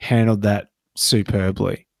handled that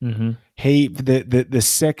superbly. Mm-hmm. The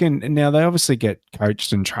second, now they obviously get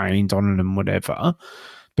coached and trained on it and whatever,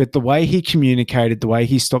 but the way he communicated, the way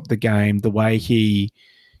he stopped the game, the way he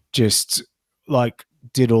just like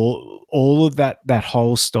did all of that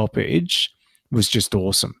whole stoppage was just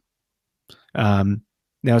awesome. Now,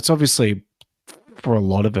 it's obviously for a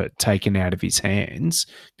lot of it taken out of his hands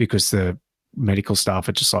because the medical staff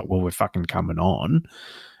are just like, well, we're fucking coming on.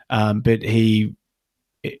 But he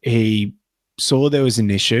saw there was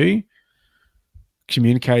an issue,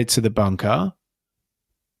 communicated to the bunker,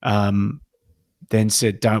 then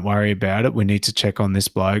said, don't worry about it. We need to check on this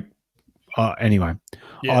bloke. Anyway,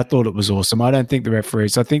 Yeah. I thought it was awesome. I don't think the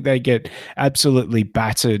referees, I think they get absolutely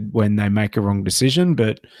battered when they make a wrong decision,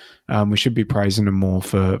 but we should be praising them more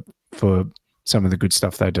for some of the good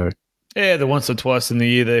stuff they do. Yeah, the once or twice in the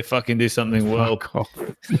year they fucking do something well. Fuck off.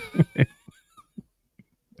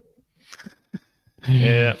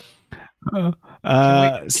 Yeah. Can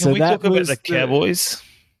we talk about the Cowboys?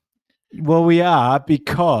 Well, we are,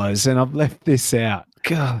 because, and I've left this out.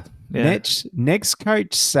 God. Yeah. Next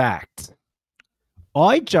coach sacked.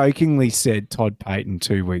 I jokingly said Todd Payton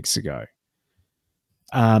 2 weeks ago.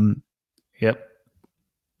 Yep.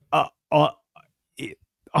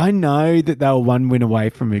 I know that they were one win away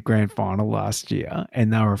from a grand final last year,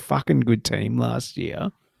 and they were a fucking good team last year.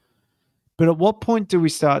 But at what point do we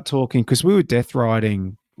start talking? Because we were death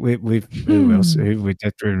riding with who else? Who were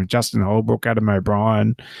death riding? Justin Holbrook, Adam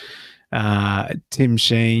O'Brien, Tim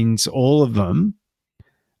Sheens, all of them.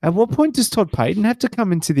 At what point does Todd Payton have to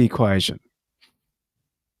come into the equation?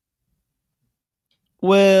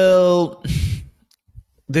 Well,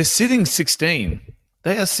 they're sitting 16.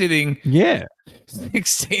 They are sitting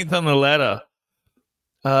 16th on the ladder.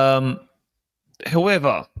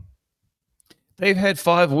 However, they've had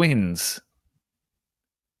 5 wins.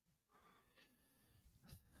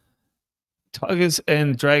 Tigers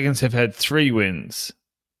and Dragons have had 3 wins.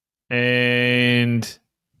 And,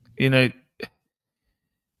 they're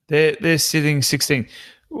sitting 16.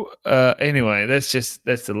 Anyway, that's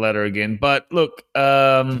the ladder again. But look,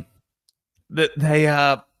 they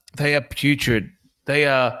are putrid. They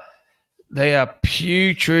are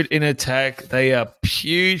putrid in attack. They are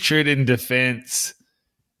putrid in defense.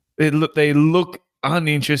 They look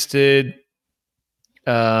uninterested.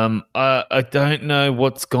 I don't know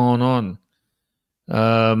what's going on.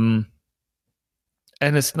 And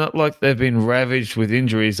it's not like they've been ravaged with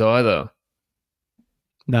injuries either.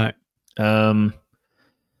 No. Apart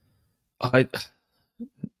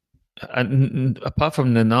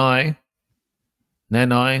from Nanai,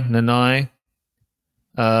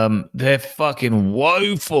 they're fucking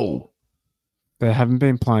woeful. They haven't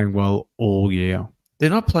been playing well all year. They're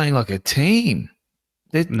not playing like a team.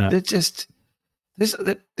 They're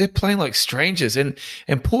playing like strangers. And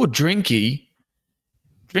poor Drinky's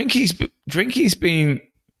been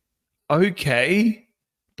okay,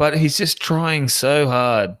 but he's just trying so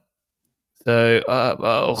hard. So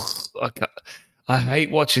I hate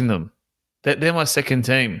watching them. They're my second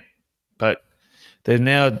team, but they've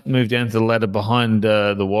now moved down to the ladder behind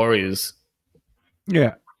the Warriors.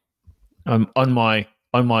 Yeah, on my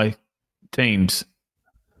teams.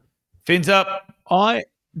 Fins up.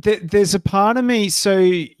 There's a part of me. So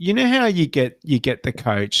you know how you get the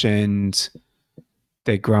coach and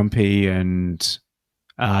they're grumpy and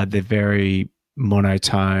they're very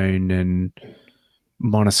monotone and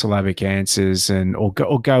monosyllabic answers or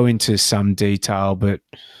go into some detail, but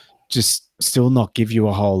just still not give you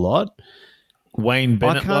a whole lot. Wayne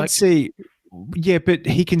Bennett, I can't see. Yeah, but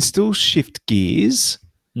he can still shift gears.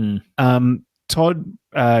 Trent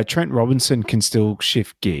Robinson can still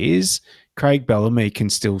shift gears. Craig Bellamy can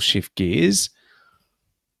still shift gears.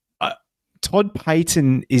 Todd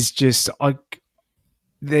Payton is just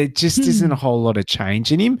there just isn't a whole lot of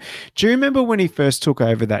change in him. Do you remember when he first took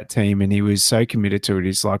over that team and he was so committed to it?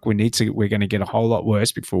 He's like, we're going to get a whole lot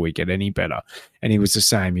worse before we get any better. And he was the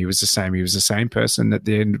same. He was the same person at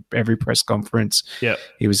the end of every press conference. Yeah.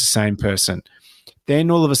 He was the same person.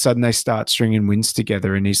 Then all of a sudden they start stringing wins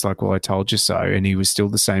together and he's like, well, I told you so. And he was still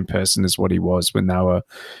the same person as what he was when they were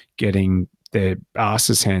getting their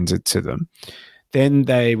asses handed to them. Then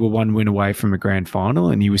they were one win away from a grand final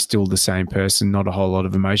and he was still the same person, not a whole lot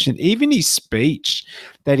of emotion. Even his speech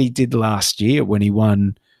that he did last year when he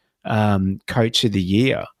won Coach of the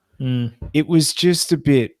Year, it was just a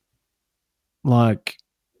bit like,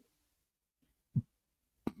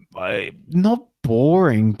 not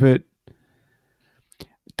boring, but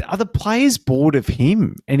are the players bored of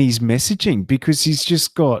him and his messaging? Because he's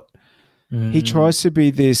just got, he tries to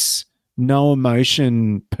be this no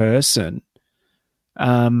emotion person.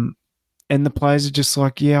 And the players are just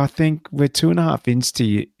like, yeah, I think we're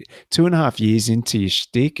 2.5 years into your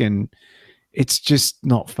shtick and it's just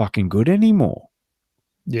not fucking good anymore.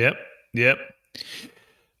 Yep.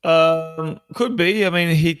 Could be. I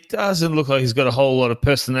mean, he doesn't look like he's got a whole lot of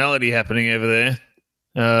personality happening over there.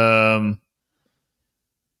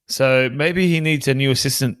 So maybe he needs a new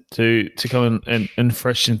assistant to come and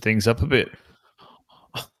freshen things up a bit.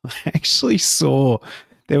 I actually saw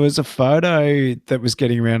there was a photo that was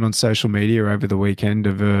getting around on social media over the weekend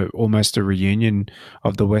of almost a reunion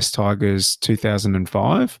of the West Tigers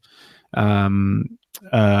 2005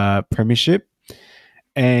 premiership,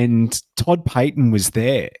 and Todd Payton was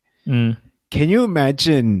there. Mm. Can you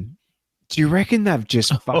imagine? Do you reckon they've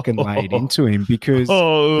just fucking laid into him because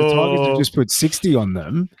the Tigers have just put 60 on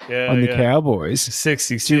them on the Cowboys?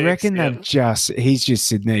 66. Do you reckon he's just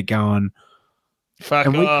sitting there going, fuck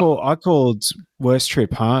and off. I called worst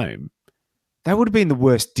trip home. That would have been the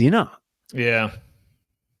worst dinner. Yeah.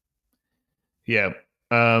 Yeah.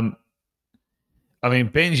 I mean,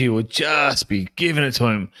 Benji would just be giving it to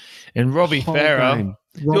him. And Robbie Farah.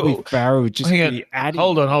 Farah would just be adding.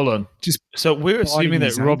 Hold on. Just so we're assuming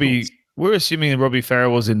that Robbie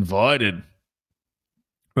Farah was invited.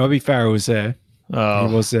 Robbie Farah was there. Oh,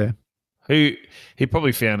 he was there. He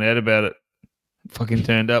probably found out about it. Fucking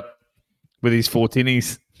turned up with his 4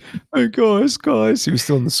 tinnies. Oh, guys. He was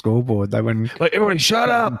still on the scoreboard. They went like, everybody, shut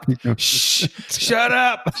up. Shh, shut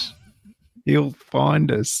up. He'll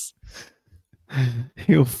find us.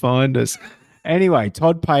 Anyway,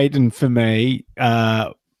 Todd Payton for me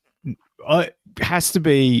has to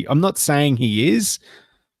be. I'm not saying he is,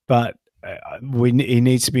 but he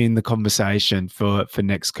needs to be in the conversation for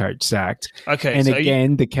next coach sacked. Okay, and so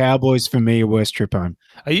again, the Cowboys for me are worst trip home.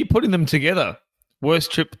 Are you putting them together?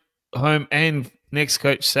 Worst trip home and next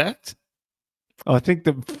coach sacked? I think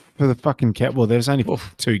that for the fucking there's only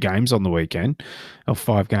 2 games on the weekend, or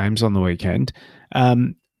 5 games on the weekend.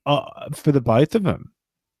 For the both of them.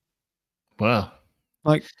 Wow.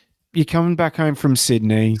 Like, you're coming back home from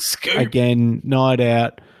Sydney, again, night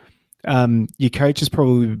out. Your coach has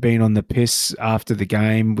probably been on the piss after the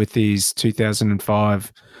game with his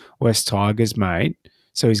 2005 West Tigers, mate.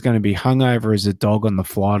 So he's going to be hungover as a dog on the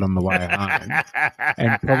flight on the way home,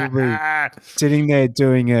 and probably sitting there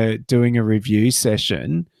doing a review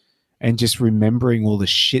session and just remembering all the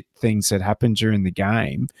shit things that happened during the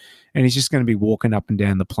game. And he's just going to be walking up and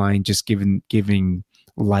down the plane, just giving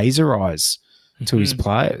laser eyes to his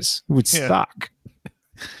players. It would suck.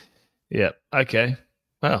 Yeah. Okay.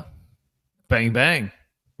 Well, bang, bang.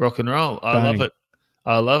 Rock and roll. I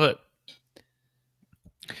love it.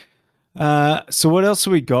 So what else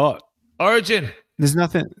have we got? Origin. There's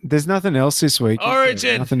nothing else this week.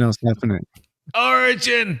 Origin. Nothing else happening.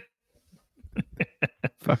 Origin.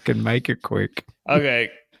 Fucking make it quick. Okay.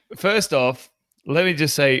 First off, let me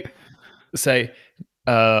just say,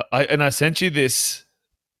 I sent you this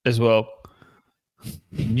as well.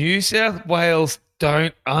 New South Wales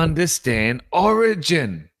don't understand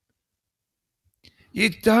Origin. You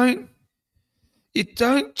don't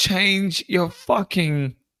change your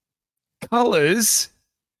fucking colors.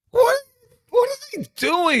 What are they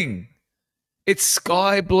doing? It's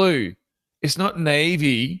sky blue. It's not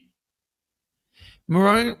navy.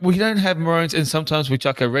 Maroon, we don't have maroons, and sometimes we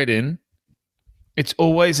chuck a red in. It's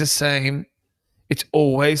always the same. It's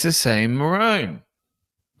always the same maroon.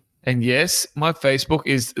 And yes, my Facebook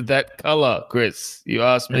is that color, Chris. You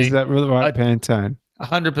asked me. Is that really right, Pantone?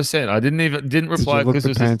 100%. I didn't reply because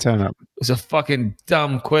it was a fucking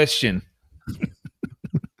dumb question.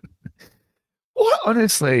 What?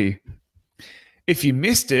 Honestly, if you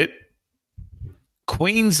missed it,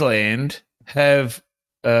 Queensland have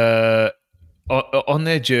on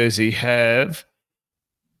their jersey have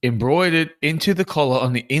embroidered into the collar,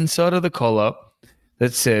 on the inside of the collar,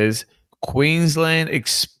 that says Queensland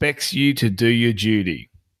expects you to do your duty.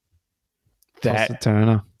 Toss a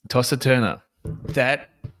Turner. That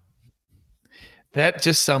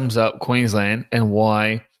just sums up Queensland and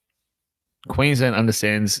why Queensland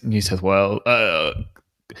understands New South Wales.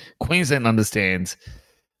 Queensland understands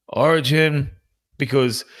Origin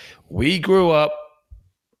because we grew up.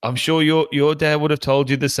 I'm sure your dad would have told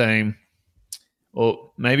you the same,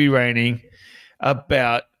 or maybe Rainey,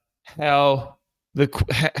 about how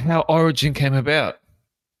Origin came about.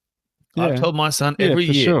 Yeah. I've told my son every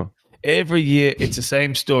year. Sure. Every year it's the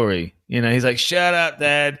same story. You know, he's like, "Shut up,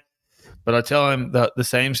 Dad," but I tell him the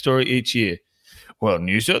same story each year. Well,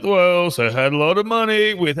 New South Wales, they had a lot of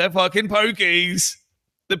money with their fucking pokies.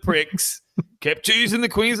 The pricks kept choosing the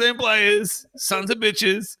Queensland players, sons of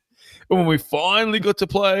bitches. And when we finally got to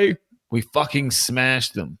play, we fucking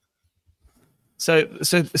smashed them. So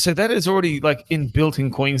that is already like inbuilt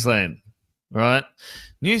in Queensland, right?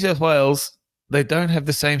 New South Wales, they don't have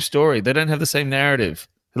the same story. They don't have the same narrative.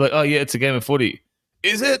 They're like, oh yeah, it's a game of footy.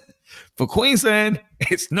 Is it? For Queensland,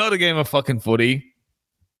 it's not a game of fucking footy.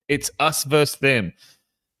 It's us versus them.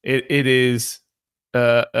 It is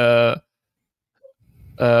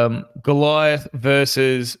Goliath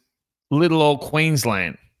versus little old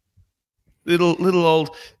Queensland. Little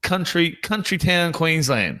old country town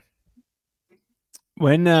Queensland.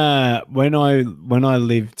 When I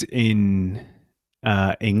lived in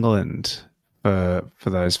England for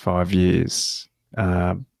those 5 years,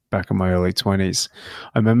 back in my early 20s,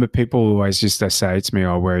 I remember people always used to say to me,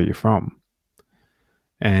 "Oh, where are you from?"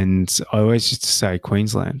 And I always used to say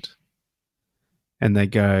Queensland, and they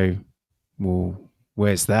go, "Well,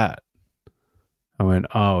 where's that?" I went,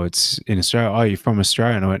 "Oh, it's in Australia." "Oh, you're from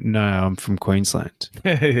Australia?" And I went, "No, I'm from Queensland."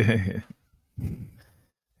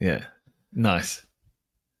 Yeah, nice.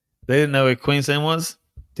 They didn't know where Queensland was?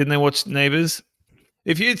 Didn't they watch Neighbours?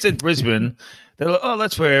 If you had said Brisbane, they're like, "Oh,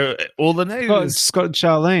 that's where all the neighbours." Scott and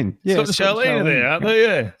Charlene. Yeah, Scott and Charlene are there, aren't they?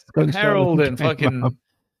 Yeah. Scott and Harold Charlene and came fucking up.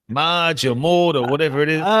 Marge or Maud or whatever it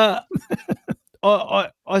is. I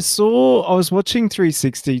was watching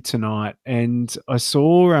 360 tonight, and I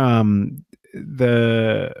saw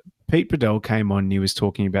the Pete Bedell came on and he was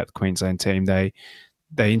talking about the Queensland team. They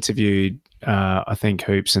interviewed I think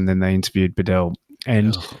Hoops, and then they interviewed Bedell.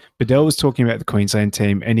 And Bedell was talking about the Queensland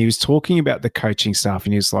team, and he was talking about the coaching staff,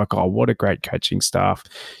 and he was like, "Oh, what a great coaching staff,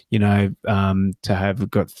 to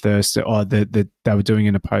have got Thurston." They were doing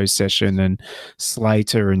an opposed session, and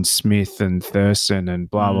Slater and Smith and Thurston and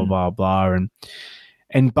blah blah blah blah,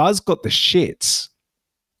 and Buzz got the shits.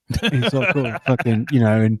 He's like, "Oh, fucking,"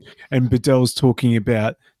 and Bedell's talking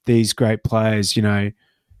about these great players, and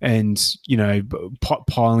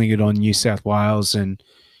piling it on New South Wales, and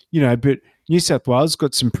but New South Wales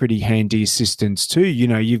got some pretty handy assistants too.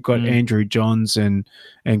 You've got Andrew Johns and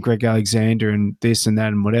Greg Alexander and this and that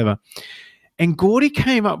and whatever. And Gordy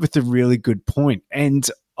came up with a really good point. And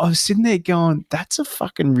I was sitting there going, that's a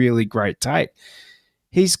fucking really great take.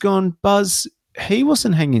 He's gone, Buzz, he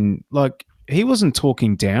wasn't he wasn't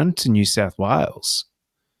talking down to New South Wales.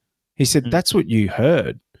 He said, that's what you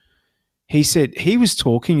heard. He said he was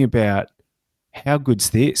talking about how good's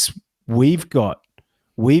this? We've got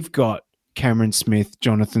Cameron Smith,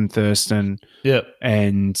 Jonathan Thurston,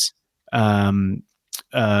 and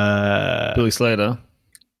Billy Slater.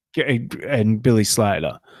 And Billy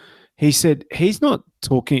Slater. He said he's not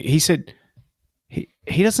talking. He said he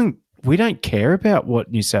doesn't. We don't care about what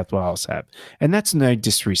New South Wales have, and that's no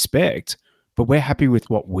disrespect. But we're happy with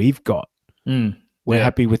what we've got. We're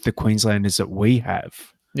happy with the Queenslanders that we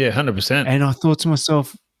have. Yeah, 100%. And I thought to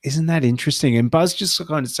myself, isn't that interesting? And Buzz just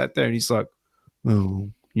kind of sat there and he's like, "Oh,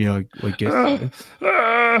 I guess."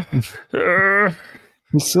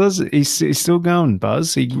 He's still going,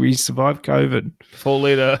 Buzz. He survived COVID. 4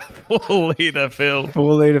 liter Phil.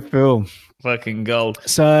 4 liter Phil. Fucking gold.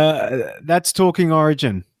 So that's talking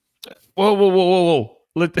Origin. Whoa.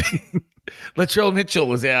 Latrell Mitchell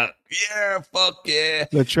was out. Yeah, fuck yeah.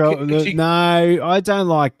 No, I don't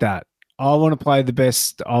like that. I want to play the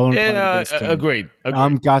best. Agreed.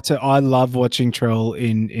 I'm gutted. I love watching Trell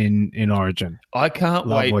in Origin. I can't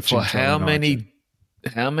wait for how many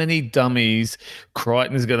dummies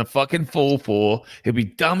Crichton's going to fucking fall for. He'll be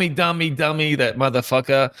dummy, that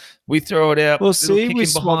motherfucker. We throw it out. Well, see, we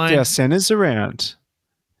swapped our centers around.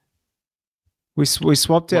 We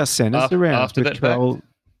swapped our centers around after that Trell.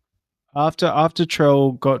 After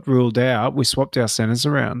Trell got ruled out, we swapped our centers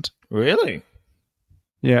around. Really?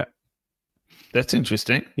 Yeah. That's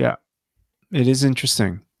interesting. Yeah. It is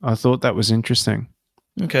interesting. I thought that was interesting.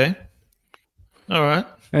 Okay. All right.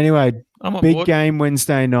 Anyway, big game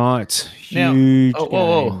Wednesday night. Huge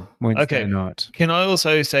game Wednesday night. Can I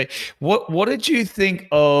also say, what did you think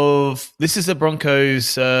of, this is a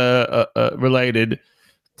Broncos related,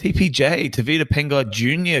 TPJ, Tavita Pengai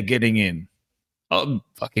Jr. getting in? Oh,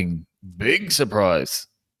 fucking big surprise.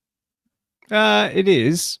 It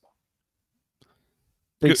is.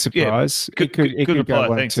 Big surprise. Yeah, It could go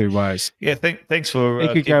one of two ways. Yeah, thanks for.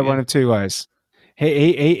 It could go one of two ways.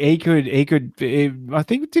 He could. I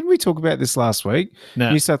think, didn't we talk about this last week?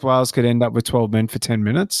 No. New South Wales could end up with 12 men for 10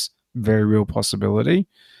 minutes. Very real possibility.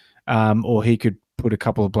 Or he could put a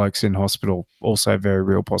couple of blokes in hospital. Also, very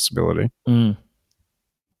real possibility. Yeah.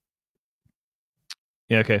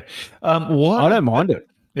 Okay. What? I don't mind it.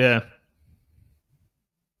 Yeah.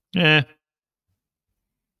 Yeah.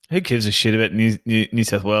 Who gives a shit about New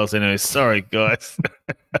South Wales anyway? Sorry, guys.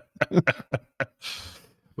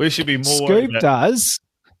 We should be more. Scoop does.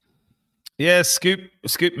 Yeah, Scoop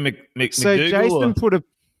McDougal.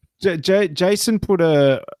 So Jason put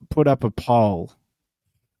up a poll.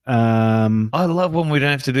 I love when we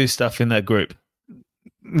don't have to do stuff in that group.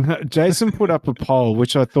 Jason put up a poll,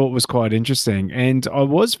 which I thought was quite interesting, and I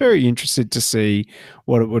was very interested to see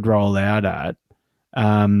what it would roll out at,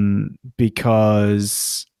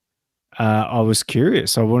 because I was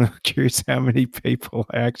curious. Curious how many people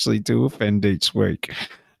I actually do offend each week.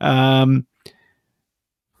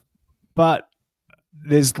 But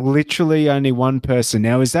there's literally only one person.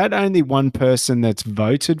 Now, is that only one person that's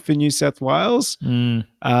voted for New South Wales? And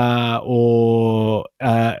the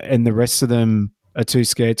rest of them are too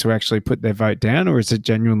scared to actually put their vote down, or is it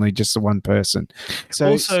genuinely just the one person?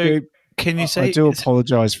 So, Also, Scoop, can you say... I do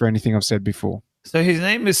apologise for anything I've said before. So his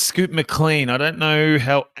name is Scoop McLean. I don't know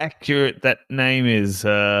how accurate that name is.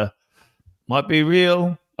 Might be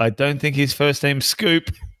real. I don't think his first name's Scoop.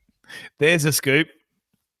 There's a scoop.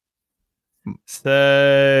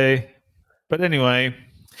 So, but anyway,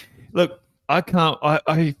 look, I can't.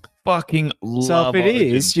 I fucking love. So if it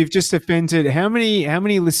Origin. is, you've just offended. How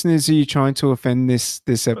many listeners are you trying to offend this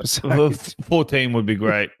episode? 14 would be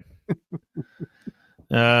great.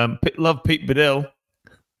 Love Pete Bedell.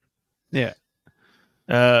 Yeah.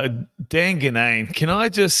 Dan Ganane. Can I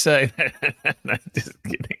just say that? No, just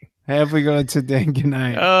kidding. How have we got to Dan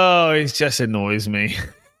Ganane? Oh, it just annoys me.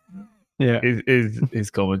 Yeah, his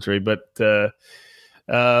commentary, but yeah,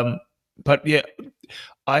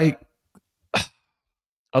 I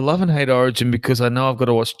love and hate Origin because I know I've got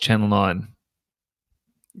to watch Channel 9.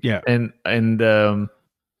 Yeah, and I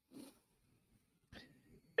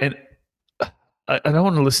don't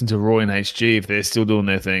want to listen to Roy and HG if they're still doing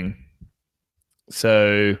their thing.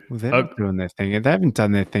 So they're not doing their thing. They haven't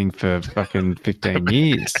done their thing for fucking 15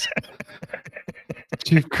 years.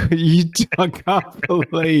 I can't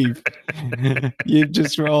believe you've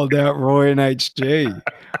just rolled out Roy and HG.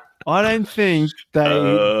 I don't think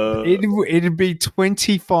it'd be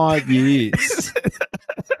 25 years.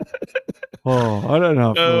 Oh, I don't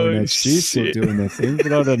know if Roy and HG is still doing their thing, but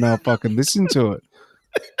I don't know if I can listen to it.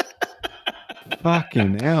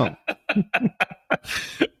 Fucking hell.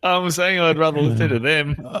 I'm saying I'd rather listen to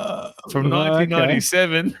them from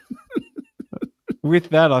 1997. Okay. With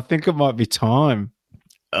that, I think it might be time.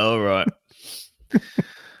 All right.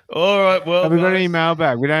 All right. Well, have we got any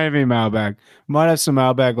mailbag? We don't have any mailbag. Might have some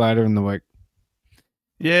mailbag later in the week.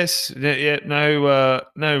 Yes. Yeah. No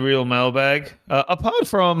real mailbag. Apart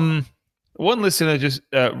from one listener just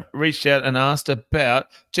reached out and asked about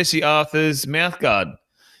Jesse Arthur's mouthguard.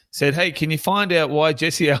 Said, hey, can you find out why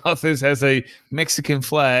Jesse Arthurs has a Mexican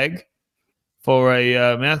flag for a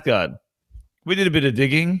mouthguard? We did a bit of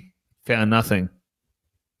digging, found nothing.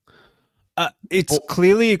 It's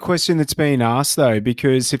clearly a question that's been asked, though,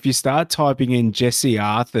 because if you start typing in Jesse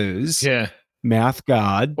Arthurs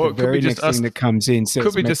mouthguard, the very next thing that comes in says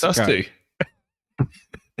could be Mexico. Just us two.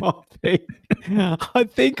 I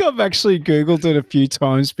think I've actually Googled it a few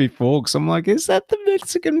times before because I'm like, is that the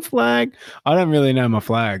Mexican flag? I don't really know my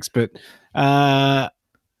flags, but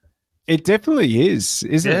it definitely is,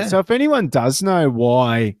 isn't it? So if anyone does know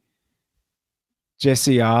why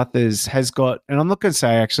Jesse Arthurs has got, and I'm not going to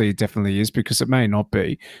say actually it definitely is because it may not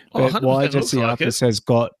be, but why Jesse Arthurs has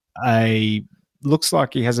got looks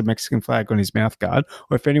like he has a Mexican flag on his mouthguard,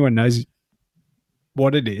 or if anyone knows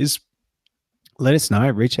what it is, let us know.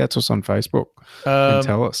 Reach out to us on Facebook and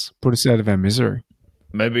tell us. Put us out of our misery.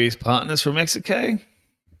 Maybe his partner's from Mexico.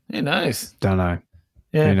 Who knows? Don't know.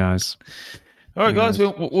 Yeah. Who knows? All right, guys. We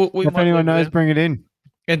if anyone knows, bring it in.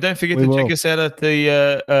 And don't forget to check us out at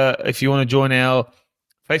the if you want to join our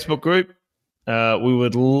Facebook group. We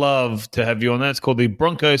would love to have you on that. It's called the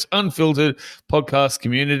Broncos Unfiltered Podcast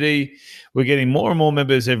Community. We're getting more and more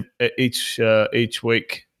members each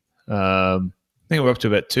week. I think we're up to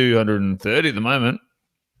about 230 at the moment.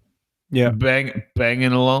 Yeah,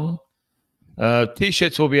 banging along.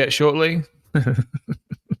 T-shirts will be out shortly. We're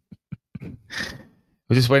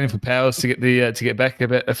just waiting for Powers to get back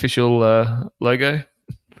about official logo.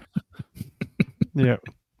 Yeah.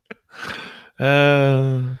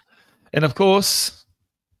 And of course,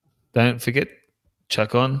 don't forget,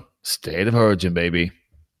 chuck on State of Origin, baby.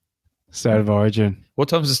 State of Origin. What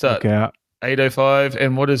time's it start? Look out. 8:05.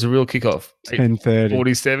 And what is the real kickoff? 10:30.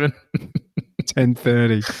 47.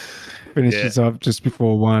 10:30. Finishes up just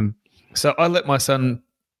before 1. So I let my son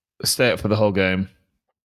stay up for the whole game.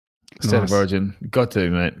 State of Origin. Got to,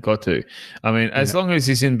 mate. Got to. I mean, as long as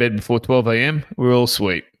he's in bed before 12 a.m., we're all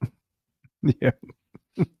sweet. Yeah.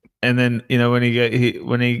 And then, when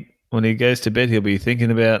he goes to bed, he'll be thinking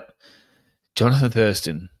about Jonathan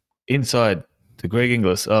Thurston inside to Greg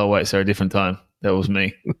Inglis. Oh, wait, sorry, different time. That was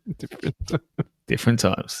me. Different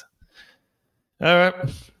times. All right.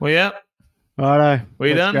 We out. Righto.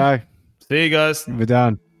 We done? Go. See you guys. We're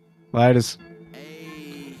done. Laters.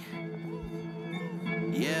 Hey.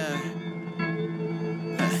 Yeah.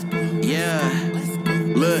 Yeah.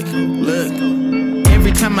 Look.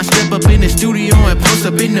 every time I step up in the studio and post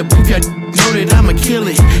up in the booth, y'all know that I'ma kill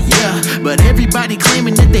it, yeah. But everybody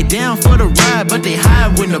claiming that they down for the ride, but they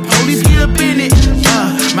hide when the police get up in it.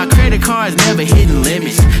 My credit card's never hitting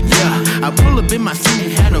limits, yeah. I pull up in my suit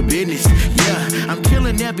and had no business, yeah. I'm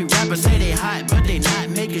killing every